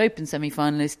French Open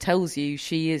semi-finalist, tells you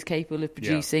she is capable of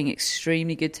producing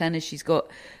extremely good tennis. She's got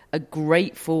a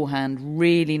great forehand,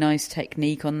 really nice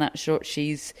technique on that shot.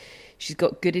 She's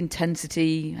got good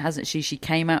intensity, hasn't she? She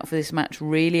came out for this match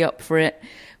really up for it,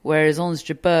 whereas Ons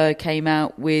Jabeur came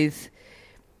out with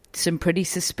some pretty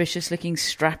suspicious-looking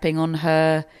strapping on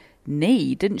her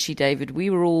knee, didn't she, David? We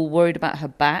were all worried about her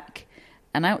back,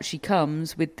 and out she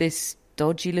comes with this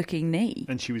dodgy-looking knee.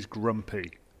 And she was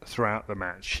grumpy throughout the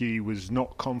match. She was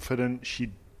not confident.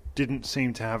 She didn't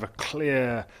seem to have a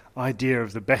clear idea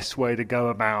of the best way to go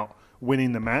about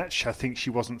winning the match. I think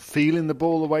she wasn't feeling the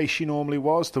ball the way she normally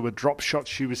was. There were drop shots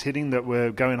she was hitting that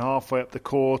were going halfway up the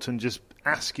court and just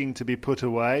asking to be put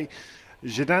away.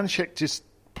 Zidansek just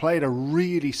played a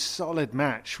really solid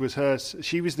match.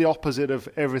 She was the opposite of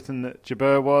everything that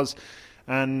Jabeur was.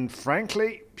 And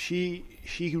frankly, she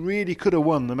really could have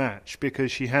won the match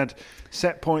because she had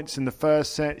set points in the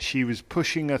first set. She was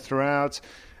pushing her throughout,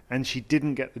 and she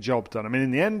didn't get the job done. I mean,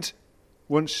 in the end,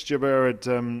 once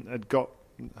Jabeur had got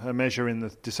her measure in the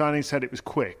deciding set, it was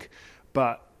quick.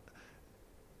 But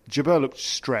Jabeur looked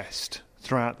stressed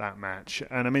throughout that match.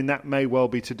 And I mean, that may well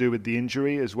be to do with the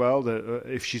injury as well,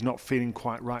 if she's not feeling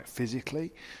quite right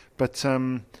physically. But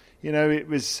you know, there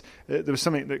was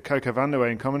something that Coco van der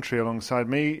Wey in commentary alongside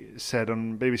me said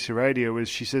on BBC Radio, was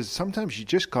she says, sometimes you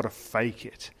just got to fake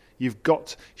it.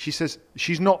 She says,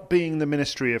 she's not being the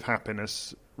Ministry of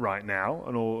Happiness right now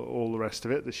and all the rest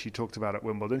of it that she talked about at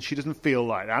Wimbledon. She doesn't feel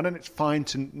like that, and it's fine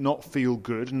to not feel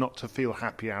good, not to feel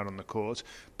happy out on the court.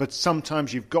 But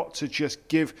sometimes you've got to just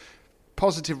give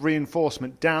positive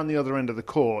reinforcement down the other end of the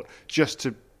court just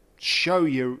to show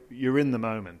you're in the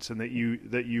moment and that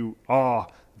you are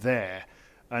there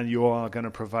and you are going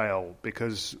to prevail,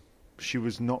 because she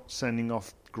was not sending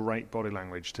off great body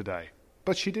language today.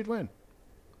 But she did win.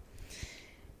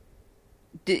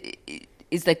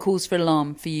 Is there cause for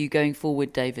alarm for you going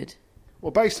forward, David?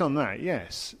 Well, based on that,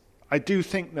 yes. I do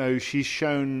think, though, she's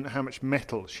shown how much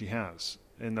mettle she has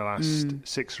in the last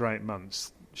 6 or 8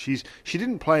 months. She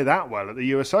didn't play that well at the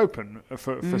US Open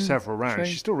for several rounds. True.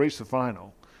 She still reached the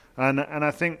final. And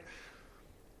I think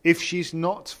if she's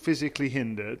not physically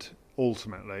hindered,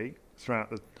 ultimately, throughout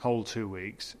the whole 2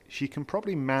 weeks, she can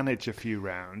probably manage a few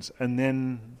rounds and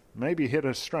then maybe hit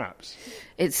her straps.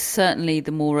 It's certainly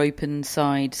the more open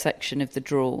side section of the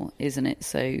draw, isn't it?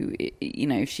 So, you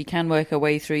know, if she can work her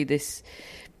way through this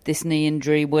knee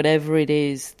injury, whatever it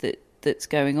is that's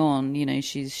going on, you know,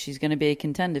 she's going to be a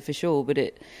contender for sure, but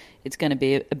it's going to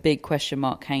be a big question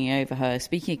mark hanging over her.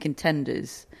 Speaking of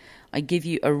contenders, I give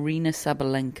you Aryna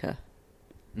Sabalenka.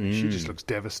 She just looks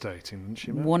devastating, doesn't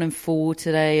she, Matt? 1-4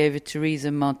 today over Teresa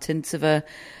Martinsova.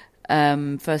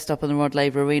 First up on the Rod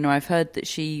Laver Arena. I've heard that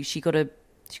she got a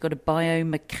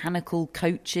biomechanical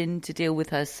coach in to deal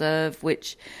with her serve,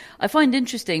 which I find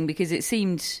interesting because it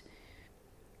seemed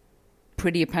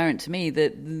pretty apparent to me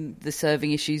that the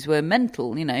serving issues were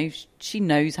mental. You know, she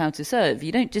knows how to serve.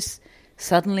 You don't just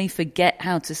suddenly forget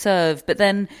how to serve. But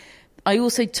then I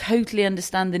also totally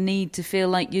understand the need to feel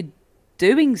like you're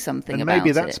doing something about it. And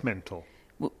maybe that's mental.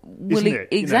 Isn't it?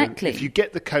 Exactly. You know, if you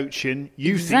get the coach in,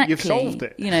 you think you've solved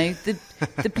it. You know,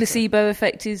 the placebo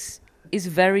effect is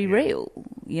very real,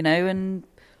 you know, and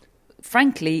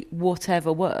frankly,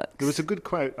 whatever works. There was a good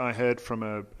quote I heard from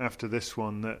her after this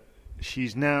one, that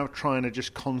she's now trying to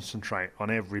just concentrate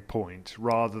on every point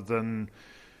rather than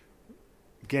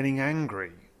getting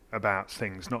angry about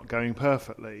things not going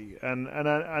perfectly. And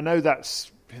I know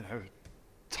that's, you know,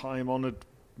 time-honoured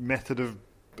method of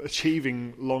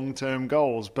achieving long-term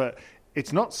goals, but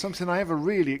it's not something I ever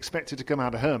really expected to come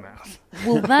out of her mouth.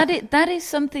 Well, that is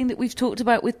something that we've talked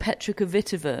about with Petra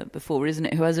Kvitova before, isn't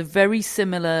it? Who has a very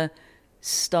similar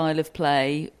style of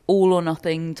play, all or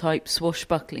nothing type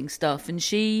swashbuckling stuff. And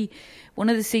one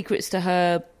of the secrets to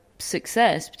her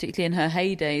success, particularly in her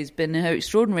heyday, has been her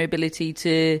extraordinary ability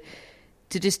to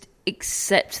just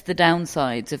accept the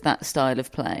downsides of that style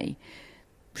of play,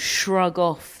 shrug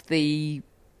off the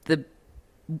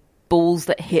balls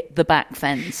that hit the back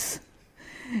fence.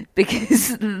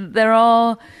 Because there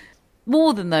are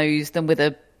more than those than with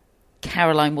a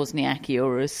Caroline Wozniacki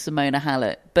or a Simona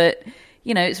Halep. But,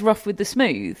 you know, it's rough with the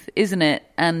smooth, isn't it?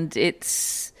 And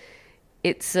it's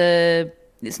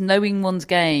knowing one's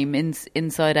game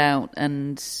inside out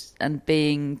and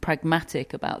being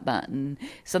pragmatic about that. And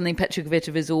something Petra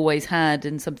Kvitova has always had,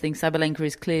 and something Sabalenka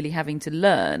is clearly having to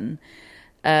learn.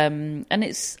 And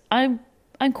I'm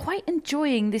quite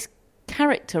enjoying this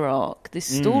character arc, this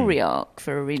story arc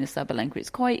for Aryna Sabalenka. It's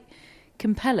quite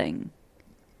compelling.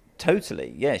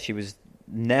 Totally, yeah. She was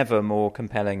never more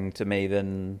compelling to me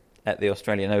than at the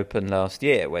Australian Open last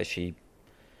year, where she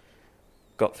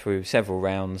got through several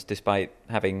rounds despite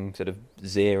having sort of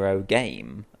zero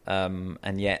game,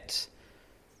 and yet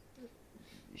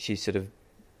she sort of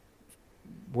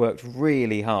worked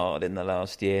really hard in the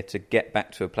last year to get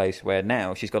back to a place where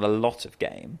now she's got a lot of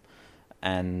game.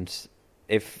 And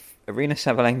if Aryna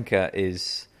Sabalenka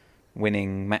is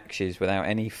winning matches without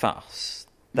any fuss,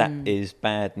 that is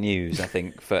bad news, I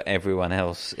think, for everyone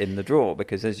else in the draw.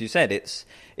 Because, as you said, it's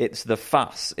the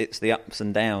fuss, it's the ups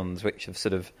and downs which have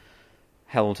sort of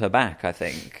held her back, I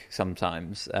think,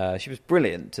 sometimes. She was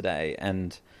brilliant today,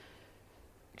 and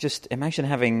just imagine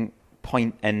having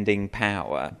point-ending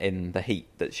power in the heat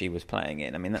that she was playing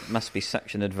in. I mean, that must be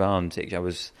such an advantage. I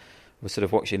was sort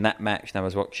of watching that match, and I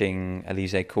was watching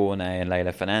Alizé Cornet and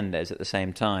Leylah Fernandez at the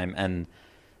same time, and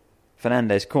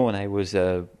Fernandez-Cornet was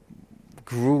a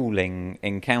gruelling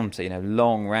encounter, you know,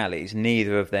 long rallies.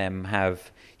 Neither of them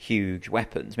have huge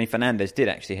weapons. I mean, Fernandez did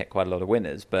actually hit quite a lot of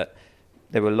winners, but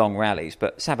there were long rallies.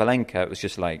 But Sabalenka, it was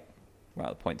just like, well,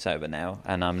 the point's over now,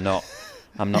 and I'm not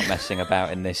messing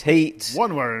about in this heat.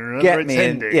 One way or another, it's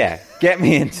ending. Get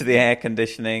me into the air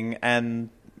conditioning, and,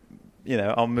 you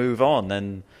know, I'll move on.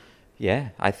 And yeah,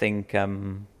 I think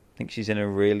she's in a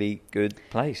really good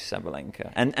place,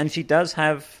 Sabalenka, and she does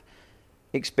have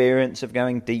experience of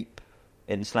going deep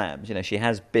in slams. You know, she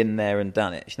has been there and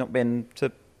done it. She's not been to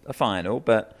a final,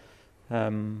 but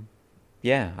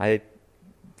I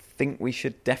think we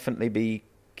should definitely be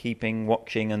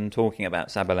watching and talking about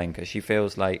Sabalenka. She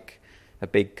feels like a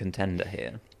big contender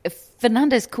here.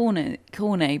 Fernandez-Cornet,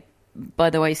 by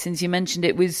the way, since you mentioned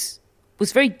it, was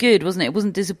very good, wasn't it? It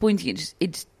wasn't disappointing.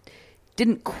 It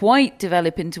didn't quite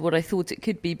develop into what I thought it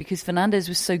could be because Fernandez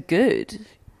was so good.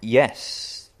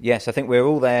 Yes, I think we're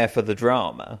all there for the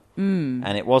drama,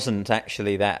 and it wasn't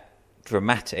actually that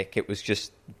dramatic. It was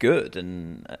just good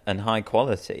and high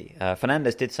quality.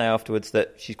 Fernandez did say afterwards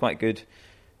that she's quite good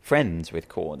friends with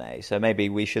Cornet, so maybe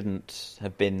we shouldn't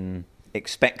have been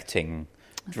expecting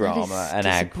drama and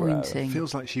aggro. It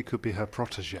feels like she could be her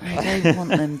protege. I don't want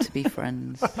them to be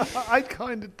friends. I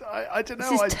don't know.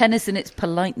 This is tennis and its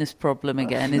politeness problem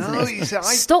again, isn't it? You see,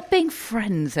 Stop being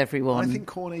friends, everyone. I think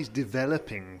Cornet's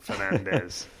developing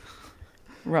Fernandez.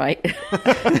 Right.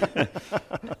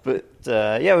 But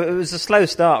it was a slow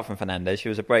start from Fernandez. She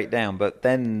was a breakdown, but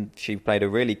then she played a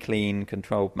really clean,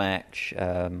 controlled match.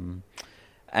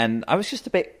 And I was just a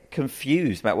bit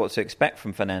confused about what to expect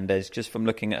from Fernandez just from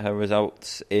looking at her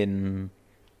results in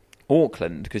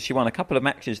Auckland, because she won a couple of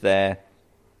matches there,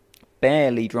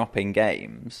 barely dropping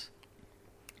games.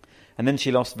 And then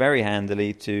she lost very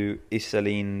handily to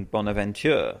Isaline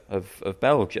Bonaventure of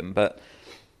Belgium. But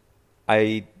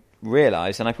I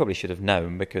realised, and I probably should have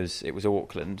known because it was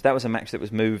Auckland, that was a match that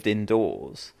was moved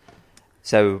indoors.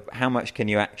 So how much can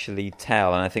you actually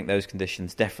tell? And I think those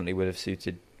conditions definitely would have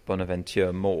suited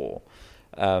Bonaventure more.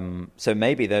 So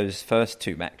maybe those first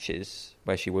two matches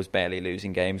where she was barely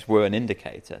losing games were an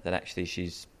indicator that actually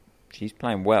she's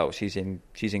playing well. She's in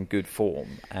good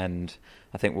form, and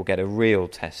I think we'll get a real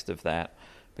test of that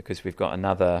because we've got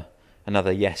another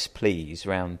yes please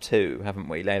round 2, haven't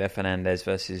we? Leylah Fernandez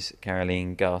versus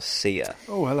Caroline Garcia.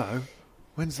 Oh, hello.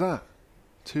 When's that?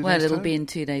 2 well, days it'll time? be in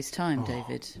 2 days' time,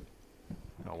 David.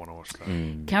 I want to watch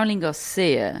that. Caroline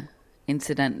Garcia,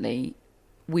 incidentally,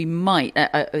 we might,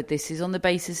 this is on the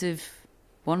basis of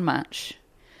one match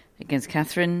against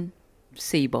Catherine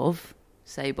Sabov,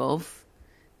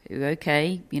 who,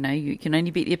 okay, you know, you can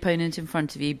only beat the opponent in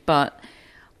front of you, but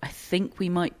I think we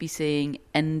might be seeing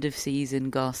end of season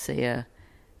Garcia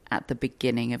at the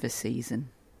beginning of a season.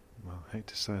 Well, I hate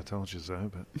to say I told you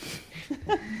so, but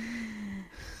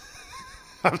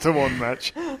after one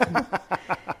match.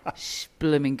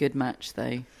 Blooming good match,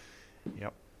 though.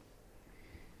 Yep.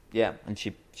 Yeah, and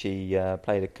she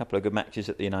played a couple of good matches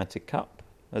at the United Cup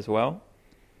as well.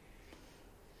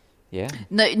 Yeah.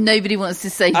 No, nobody wants to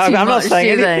say too much. I'm not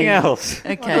saying do anything they? else.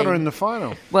 Okay. I got her in the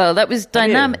final. Well, that was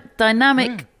dynamic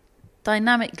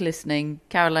Yeah. listening.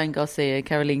 Caroline Garcia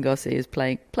is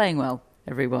playing well,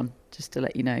 everyone, just to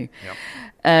let you know.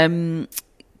 Yep.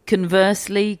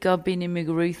 Conversely, Garbine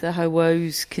Muguruza, her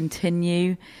woes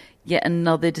continue. Yet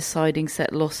another deciding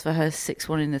set loss for her,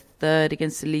 6-1 in the third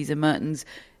against Elisa Mertens.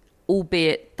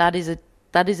 Albeit that is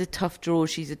a tough draw.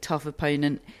 She's a tough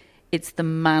opponent. It's the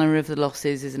manner of the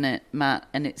losses, isn't it, Matt?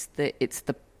 And it's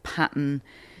the pattern.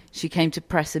 She came to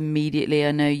press immediately.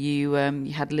 I know you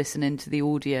had listened to the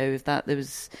audio of that. It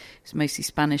was mostly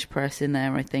Spanish press in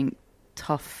there. I think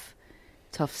tough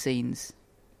scenes.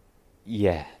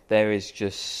 Yeah, there is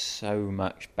just so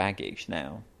much baggage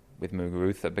now with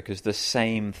Muguruza because the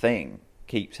same thing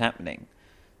keeps happening.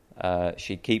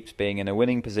 She keeps being in a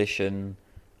winning position,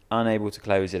 unable to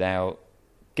close it out,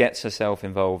 gets herself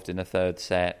involved in a third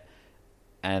set,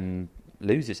 and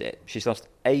loses it. She's lost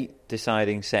 8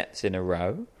 deciding sets in a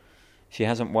row. She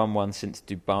hasn't won one since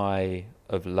Dubai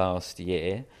of last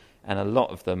year, and a lot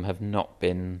of them have not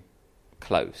been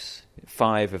close.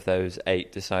 5 of those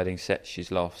 8 deciding sets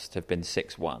she's lost have been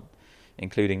 6-1,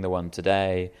 including the one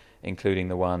today, including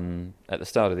the one at the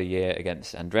start of the year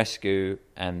against Andreescu,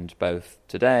 and both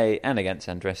today and against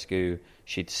Andreescu,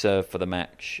 she'd served for the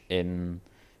match in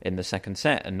the second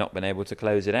set and not been able to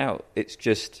close it out. It's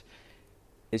just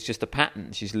a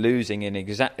pattern. She's losing in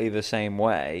exactly the same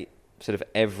way, sort of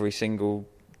every single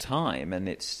time, and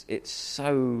it's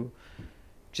so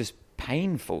just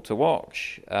painful to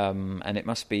watch, and it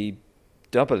must be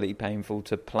doubly painful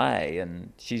to play.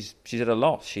 And she's at a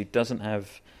loss. She doesn't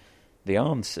have the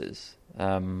answers.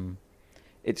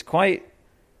 It's quite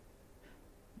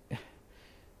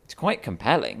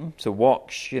compelling to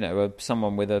watch.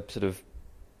 Someone with a sort of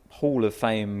Hall of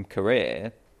Fame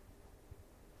career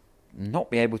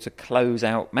not be able to close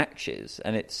out matches,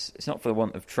 and it's not for the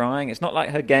want of trying. It's not like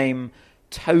her game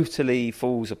totally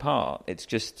falls apart. It's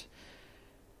just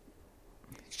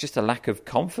a lack of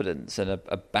confidence and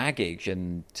a baggage,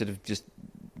 and sort of just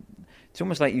it's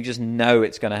almost like you just know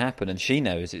it's going to happen, and she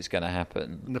knows it's going to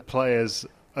happen. And the players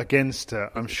against her,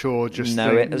 I'm sure, just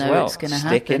know it as well. It's gonna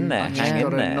Stick happen. in there, hang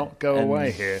in there, not go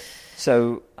away here.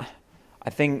 So I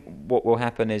think what will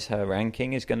happen is her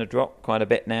ranking is going to drop quite a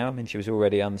bit now. I mean, she was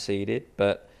already unseeded,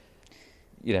 but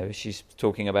she's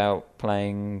talking about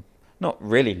playing not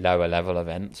really lower level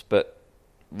events, but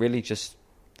really just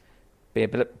be a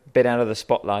bit out of the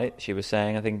spotlight. She was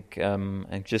saying, I think,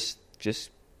 and just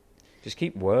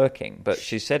keep working. But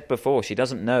she said before she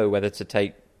doesn't know whether to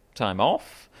take time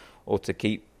off or to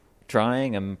keep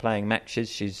trying and playing matches.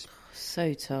 She's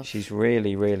so tough. She's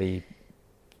really, really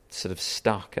sort of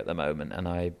stuck at the moment, and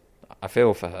I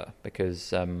feel for her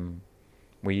because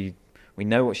we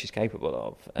know what she's capable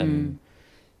of, and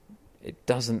it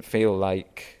doesn't feel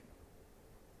like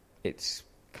it's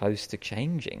close to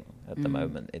changing at the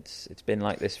moment. It's been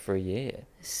like this for a year.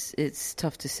 It's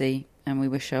tough to see, and we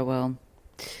wish her well.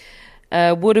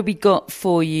 What have we got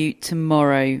for you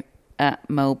tomorrow at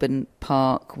Melbourne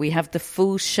Park? We have the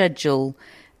full schedule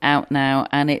out now,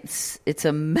 and it's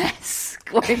a mess,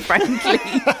 quite frankly.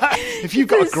 If you've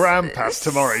got a Grand Pass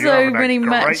tomorrow, you're so having many a great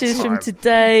matches time. from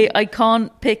today. I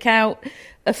can't pick out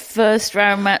a first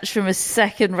round match from a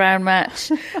second round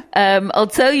match. I'll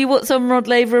tell you what's on Rod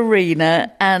Laver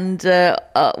Arena, and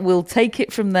we'll take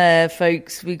it from there,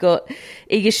 folks. We got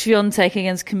Iga Swiatek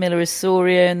against Camila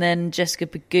Osorio, and then Jessica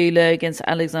Pegula against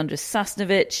Alexandra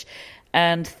Sasnovich,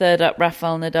 and third up,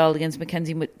 Rafael Nadal against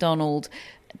Mackenzie McDonald.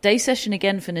 Day session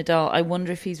again for Nadal. I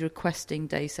wonder if he's requesting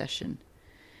day session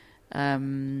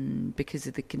because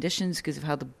of the conditions, because of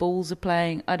how the balls are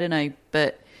playing. I don't know,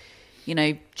 but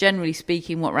generally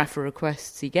speaking, what Rafa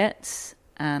requests he gets,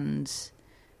 and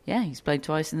yeah, he's played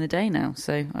twice in the day now,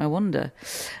 so I wonder.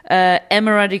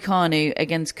 Emma Raducanu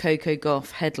against Coco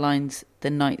Gauff headlines the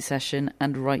night session,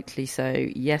 and rightly so.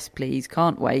 Yes, please,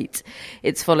 can't wait.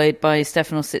 It's followed by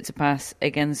Stefanos Tsitsipas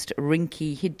against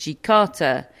Rinky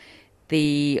Hijikata,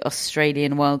 the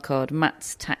Australian wildcard.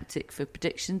 Matt's tactic for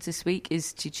predictions this week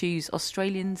is to choose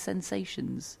Australian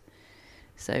sensations.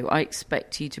 So I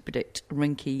expect you to predict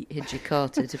Rinky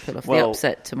Hijikata to pull off the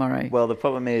upset tomorrow. Well, the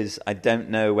problem is I don't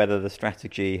know whether the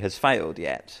strategy has failed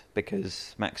yet,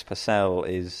 because Max Purcell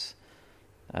is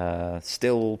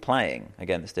still playing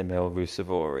against Emil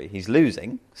Ruusuvuori. He's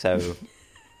losing, so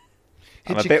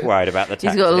I'm a bit worried about the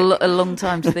tactic. He's got a long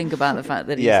time to think about the fact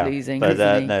that he's losing. But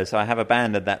hasn't he? no, so I have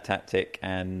abandoned that tactic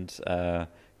and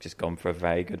just gone for a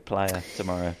very good player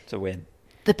tomorrow to win.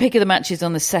 The pick of the matches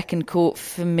on the second court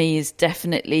for me is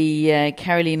definitely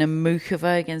Karolina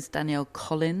Muchova against Danielle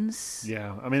Collins.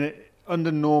 Yeah, I mean,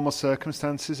 under normal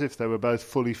circumstances, if they were both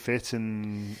fully fit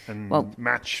and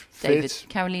match David, fit...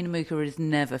 Karolina Muchova is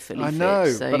never fully fit. I know,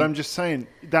 so... but I'm just saying,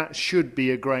 that should be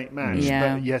a great match,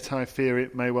 Yeah. but yet I fear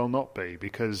it may well not be,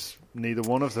 because neither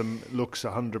one of them looks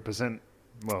 100%...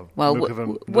 Well,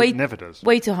 Muchova never does.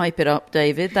 Way to hype it up,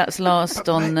 David. That's last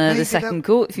on the second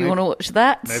court, if you want to watch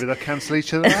that. Maybe they'll cancel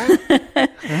each other out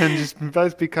and just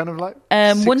both be kind of like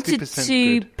 60% wanted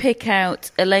to good. pick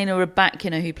out Elena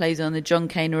Rybakina, who plays on the John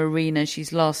Caner Arena.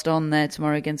 She's last on there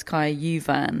tomorrow against Kaya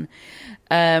Juvan.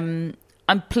 I'm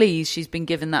pleased she's been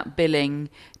given that billing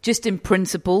just in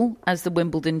principle as the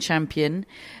Wimbledon champion,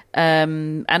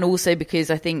 and also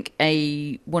because I think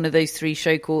one of those three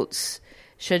show courts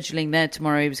scheduling there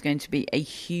tomorrow was going to be a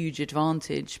huge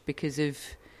advantage because of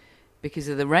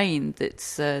the rain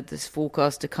that's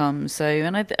forecast to come. So,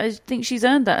 and I think she's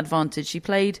earned that advantage. She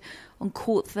played on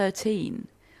court 13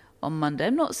 on Monday.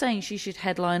 I'm not saying she should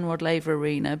headline Rod Laver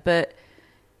Arena, but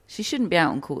she shouldn't be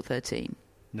out on court 13.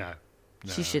 No,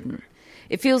 she shouldn't.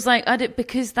 It feels like I don't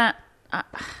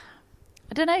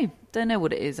know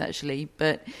what it is actually,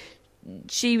 but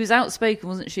she was outspoken,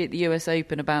 wasn't she, at the US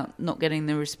Open about not getting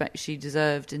the respect she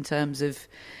deserved in terms of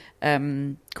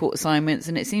court assignments,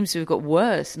 and it seems to have got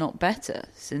worse, not better,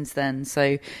 since then.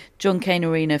 So John Cain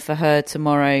Arena for her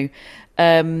tomorrow.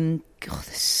 God,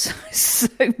 there's so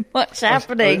much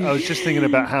happening. I was just thinking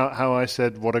about how I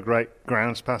said what a great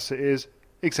grounds pass it is,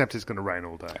 except it's going to rain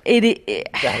all day.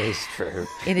 That is true.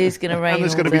 It is going to rain and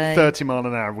there's all going to day. be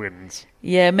 30-mile-an-hour winds.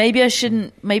 Yeah, maybe I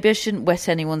shouldn't whet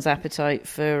anyone's appetite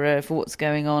for what's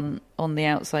going on the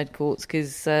outside courts,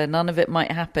 because none of it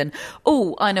might happen.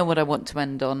 Oh, I know what I want to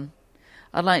end on.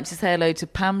 I'd like to say hello to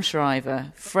Pam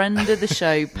Shriver, friend of the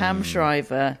show, Pam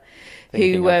Shriver,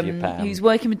 who's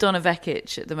working with Donna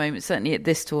Vekic at the moment, certainly at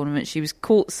this tournament. She was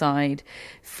courtside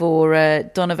for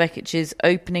Donna Vekic's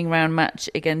opening round match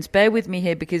against, bear with me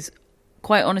here because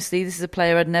quite honestly, this is a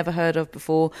player I'd never heard of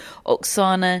before,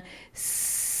 Oksana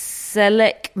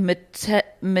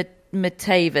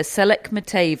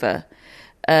Selekmateva,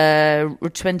 a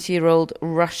 20-year-old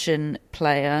Russian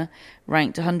player,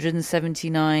 ranked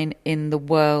 179 in the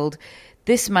world.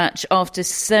 This match, after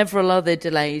several other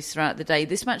delays throughout the day,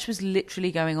 this match was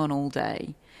literally going on all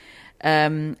day.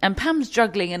 And Pam's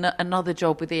juggling another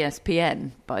job with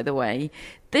ESPN, by the way.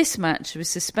 This match was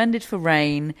suspended for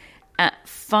rain at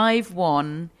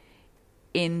 5-1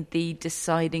 in the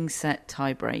deciding set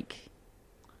tiebreak.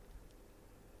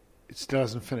 It still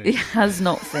hasn't finished. It has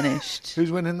not finished.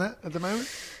 Who's winning that at the moment?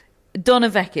 Donna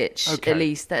Vekic, okay. At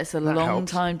least. That's a long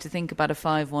helps. time to think about a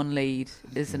 5-1 lead,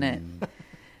 isn't it?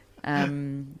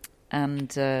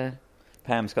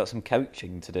 Pam's got some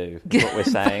coaching to do, is what we're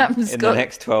saying, the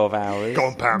next 12 hours. Go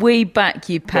on, Pam. We back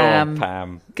you, Pam. Go on,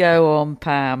 Pam. Go on,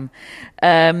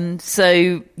 Pam.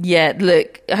 So, yeah,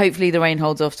 look, hopefully the rain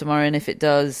holds off tomorrow, and if it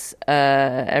does,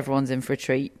 everyone's in for a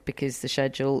treat because the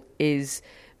schedule is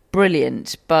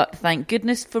brilliant. But thank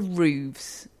goodness for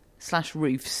roofs.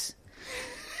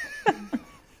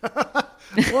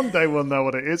 One day we'll know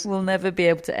what it is. We'll never be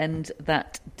able to end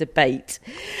that debate.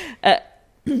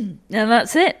 And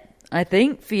that's it, I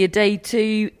think, for your Day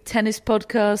 2 tennis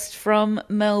podcast from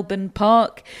Melbourne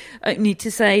Park. I need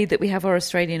to say that we have our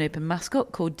Australian Open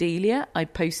mascot, Cordelia. I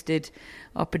posted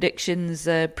our predictions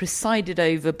presided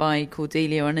over by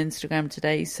Cordelia on Instagram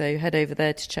today, so head over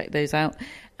there to check those out.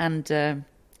 And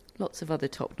lots of other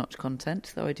top-notch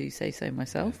content, though I do say so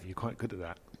myself. Yeah, you're quite good at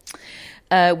that.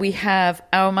 We have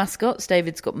our mascots.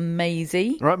 David's got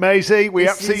Maisie. Right, Maisie, we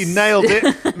absolutely nailed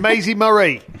it. Maisie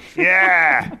Murray.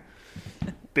 Yeah.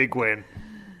 Big win.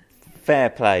 Fair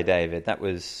play, David. That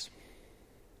was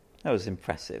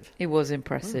impressive. It was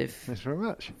impressive. Thanks very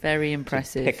much. Very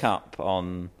impressive. To pick up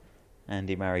on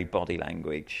Andy Murray body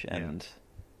language and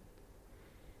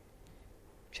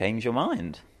change your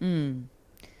mind.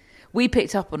 We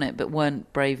picked up on it, but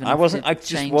weren't brave enough. I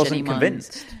just wasn't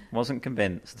convinced. Minds. Wasn't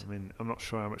convinced. I mean, I'm not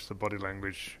sure how much the body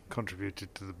language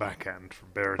contributed to the backhand from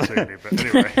Berrettini, but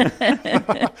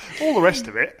anyway, all the rest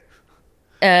of it.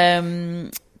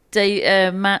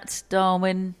 Matt,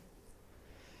 Darwin.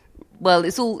 Well,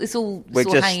 it's all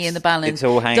hanging in the balance. It's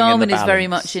all hanging Darwin in the is very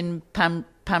balance. much in Pam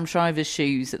Shriver's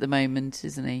shoes at the moment,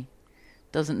 isn't he?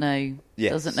 doesn't know.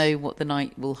 Yes. Doesn't know what the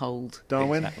night will hold.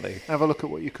 Darwin, Exactly. have a look at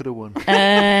what you could have won.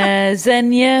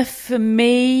 Xenia, for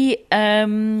me,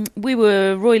 we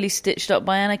were royally stitched up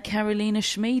by Anna Karolina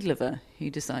Schmiedlova, who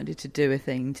decided to do a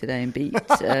thing today and beat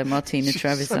Martina She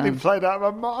suddenly Trevisan. played out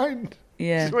of her mind.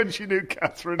 Yeah. It's when she knew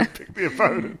Catherine and picked the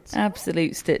opponents.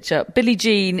 Absolute stitch up. Billie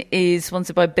Jean is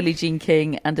sponsored by Billie Jean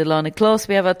King and Alana Kloss.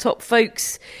 We have our top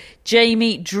folks,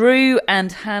 Jamie, Drew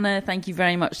and Hannah. Thank you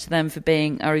very much to them for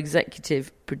being our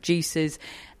executive producers.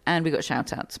 And we got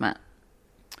shout outs, Matt.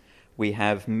 We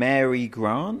have Mary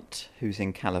Grant, who's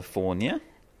in California.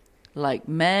 Like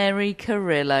Mary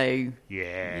Carrillo.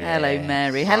 Yeah. Hello,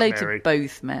 Mary. Hi, Hello Mary. to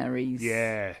both Marys.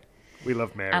 Yeah. We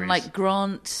love Marys. And like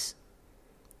Grant...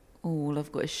 All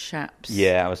I've got is Shaps.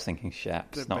 Yeah, I was thinking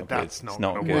Shaps. But Not that's good. not It's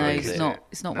not gonna good. No, work, is it's it? not.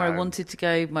 It's not where I No. wanted to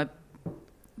go.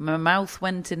 My mouth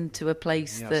went into a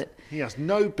place that He has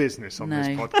no business on this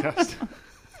No. podcast.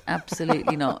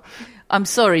 absolutely not. I'm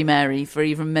sorry, Mary, for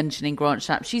even mentioning Grant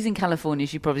Shaps. She's in California.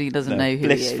 She probably doesn't No, know who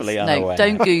he is. blissfully No, unaware.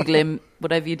 don't Google him.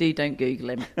 Whatever you do, don't Google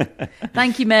him.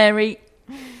 Thank you, Mary.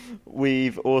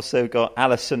 We've also got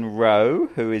Alison Rowe,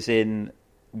 who is in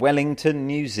Wellington,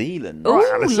 New Zealand. Oh,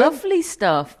 Alison. lovely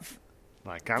stuff.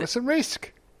 Like Alison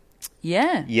Risk.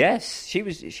 Yeah. Yes, she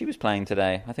was playing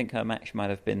today. I think her match might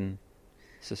have been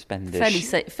suspended.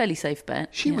 Fairly safe bet.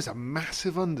 She Yeah. was a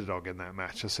massive underdog in that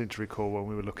match, I seem to recall when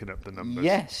we were looking up the numbers.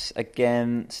 Yes,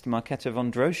 against Marketa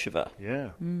Vondroshova. Yeah.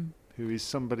 Who is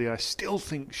somebody I still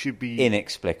think should be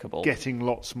Inexplicable. getting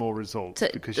lots more results. So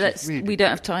because let's- she's really we don't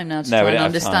have time now to No, try we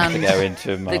and don't have time understand to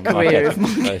go into the career of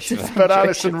Marketa Marketa. But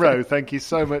Alison Rowe, thank you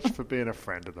so much for being a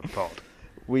friend of the pod.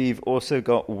 We've also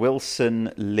got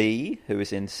Wilson Lee, who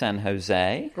is in San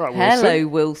Jose. Right, Wilson. Hello,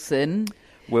 Wilson.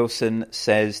 Wilson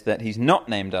says that he's not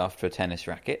named after a tennis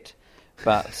racket,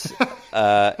 but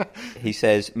he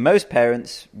says most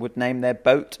parents would name their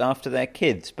boat after their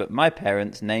kids, but my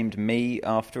parents named me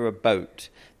after a boat,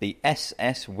 the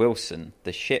SS Wilson,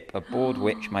 the ship aboard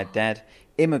which my dad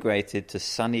immigrated to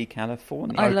sunny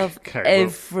California. I love Okay,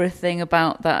 everything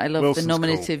about that. I love Wilson's the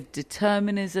nominative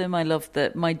determinism. I love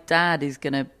that my dad is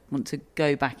going to want to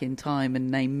go back in time and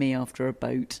name me after a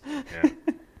boat. Yeah.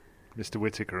 Mr.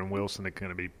 Whittaker and Wilson are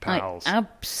going to be pals. I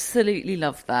absolutely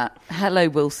love that. Hello,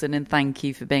 Wilson, and thank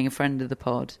you for being a friend of the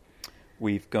pod.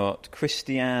 We've got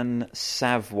Christiane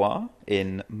Savoy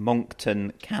in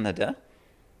Moncton, Canada.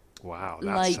 Wow,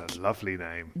 that's Like- a lovely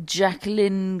name.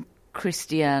 Jacqueline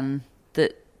Christian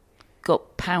that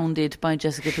got pounded by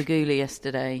Jessica Pegula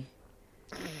yesterday.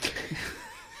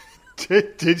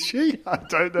 Did she? I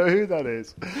don't know who that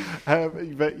is.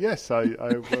 But yes, I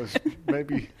was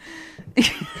maybe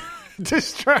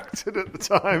distracted at the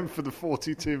time for the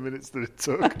 42 minutes that it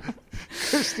took.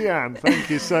 Christiane, thank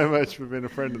you so much for being a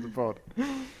friend of the pod.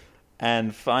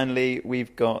 And finally,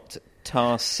 we've got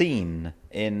Tarsine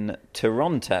in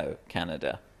Toronto,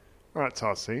 Canada. All right,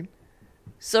 Tarsine.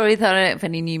 Sorry that I don't have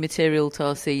any new material,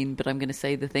 Tarsine, but I'm going to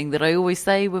say the thing that I always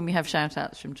say when we have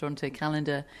shout-outs from Toronto,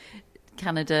 Canada.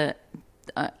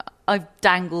 I've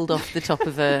dangled off the top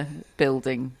of a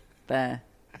building there.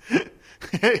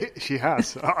 She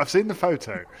has. I've seen the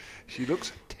photo. She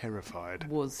looks terrified.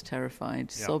 Was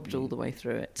terrified, sobbed all the way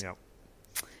through it. Yeah.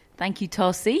 Thank you,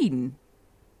 Tarsine.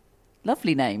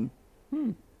 Lovely name.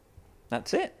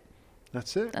 That's it.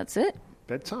 That's it. That's it.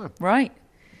 Bedtime. Right.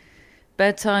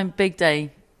 Bedtime, big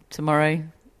day tomorrow.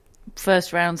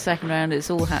 First round, second round, it's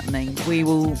all happening. We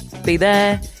will be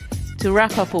there to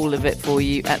wrap up all of it for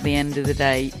you at the end of the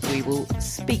day. We will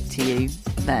speak to you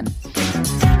then.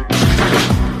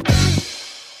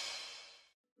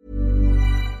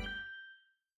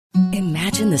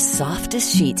 Imagine the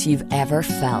softest sheets you've ever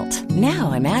felt.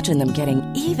 Now imagine them getting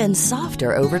even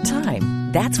softer over time.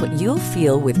 That's what you'll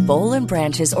feel with Boll &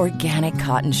 Branch's organic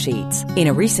cotton sheets. In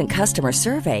a recent customer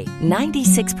survey,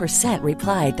 96%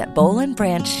 replied that Boll &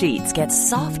 Branch sheets get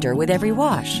softer with every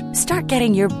wash. Start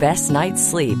getting your best night's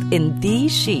sleep in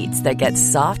these sheets that get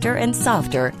softer and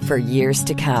softer for years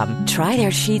to come. Try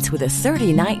their sheets with a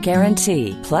 30-night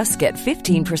guarantee. Plus, get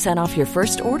 15% off your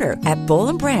first order at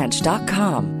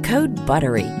bollandbranch.com. Code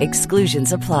BUTTERY.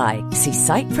 Exclusions apply. See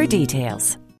site for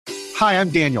details. Hi, I'm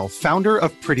Daniel, founder of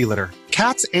Pretty Litter.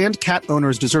 Cats and cat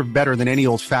owners deserve better than any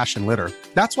old-fashioned litter.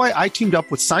 That's why I teamed up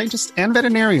with scientists and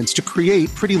veterinarians to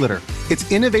create Pretty Litter.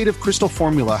 Its innovative crystal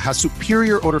formula has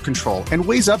superior odor control and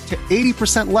weighs up to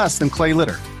 80% less than clay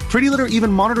litter. Pretty Litter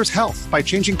even monitors health by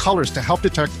changing colors to help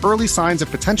detect early signs of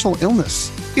potential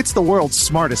illness. It's the world's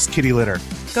smartest kitty litter.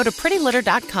 Go to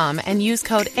prettylitter.com and use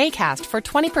code ACAST for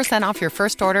 20% off your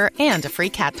first order and a free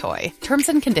cat toy. Terms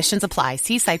and conditions apply.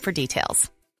 See site for details.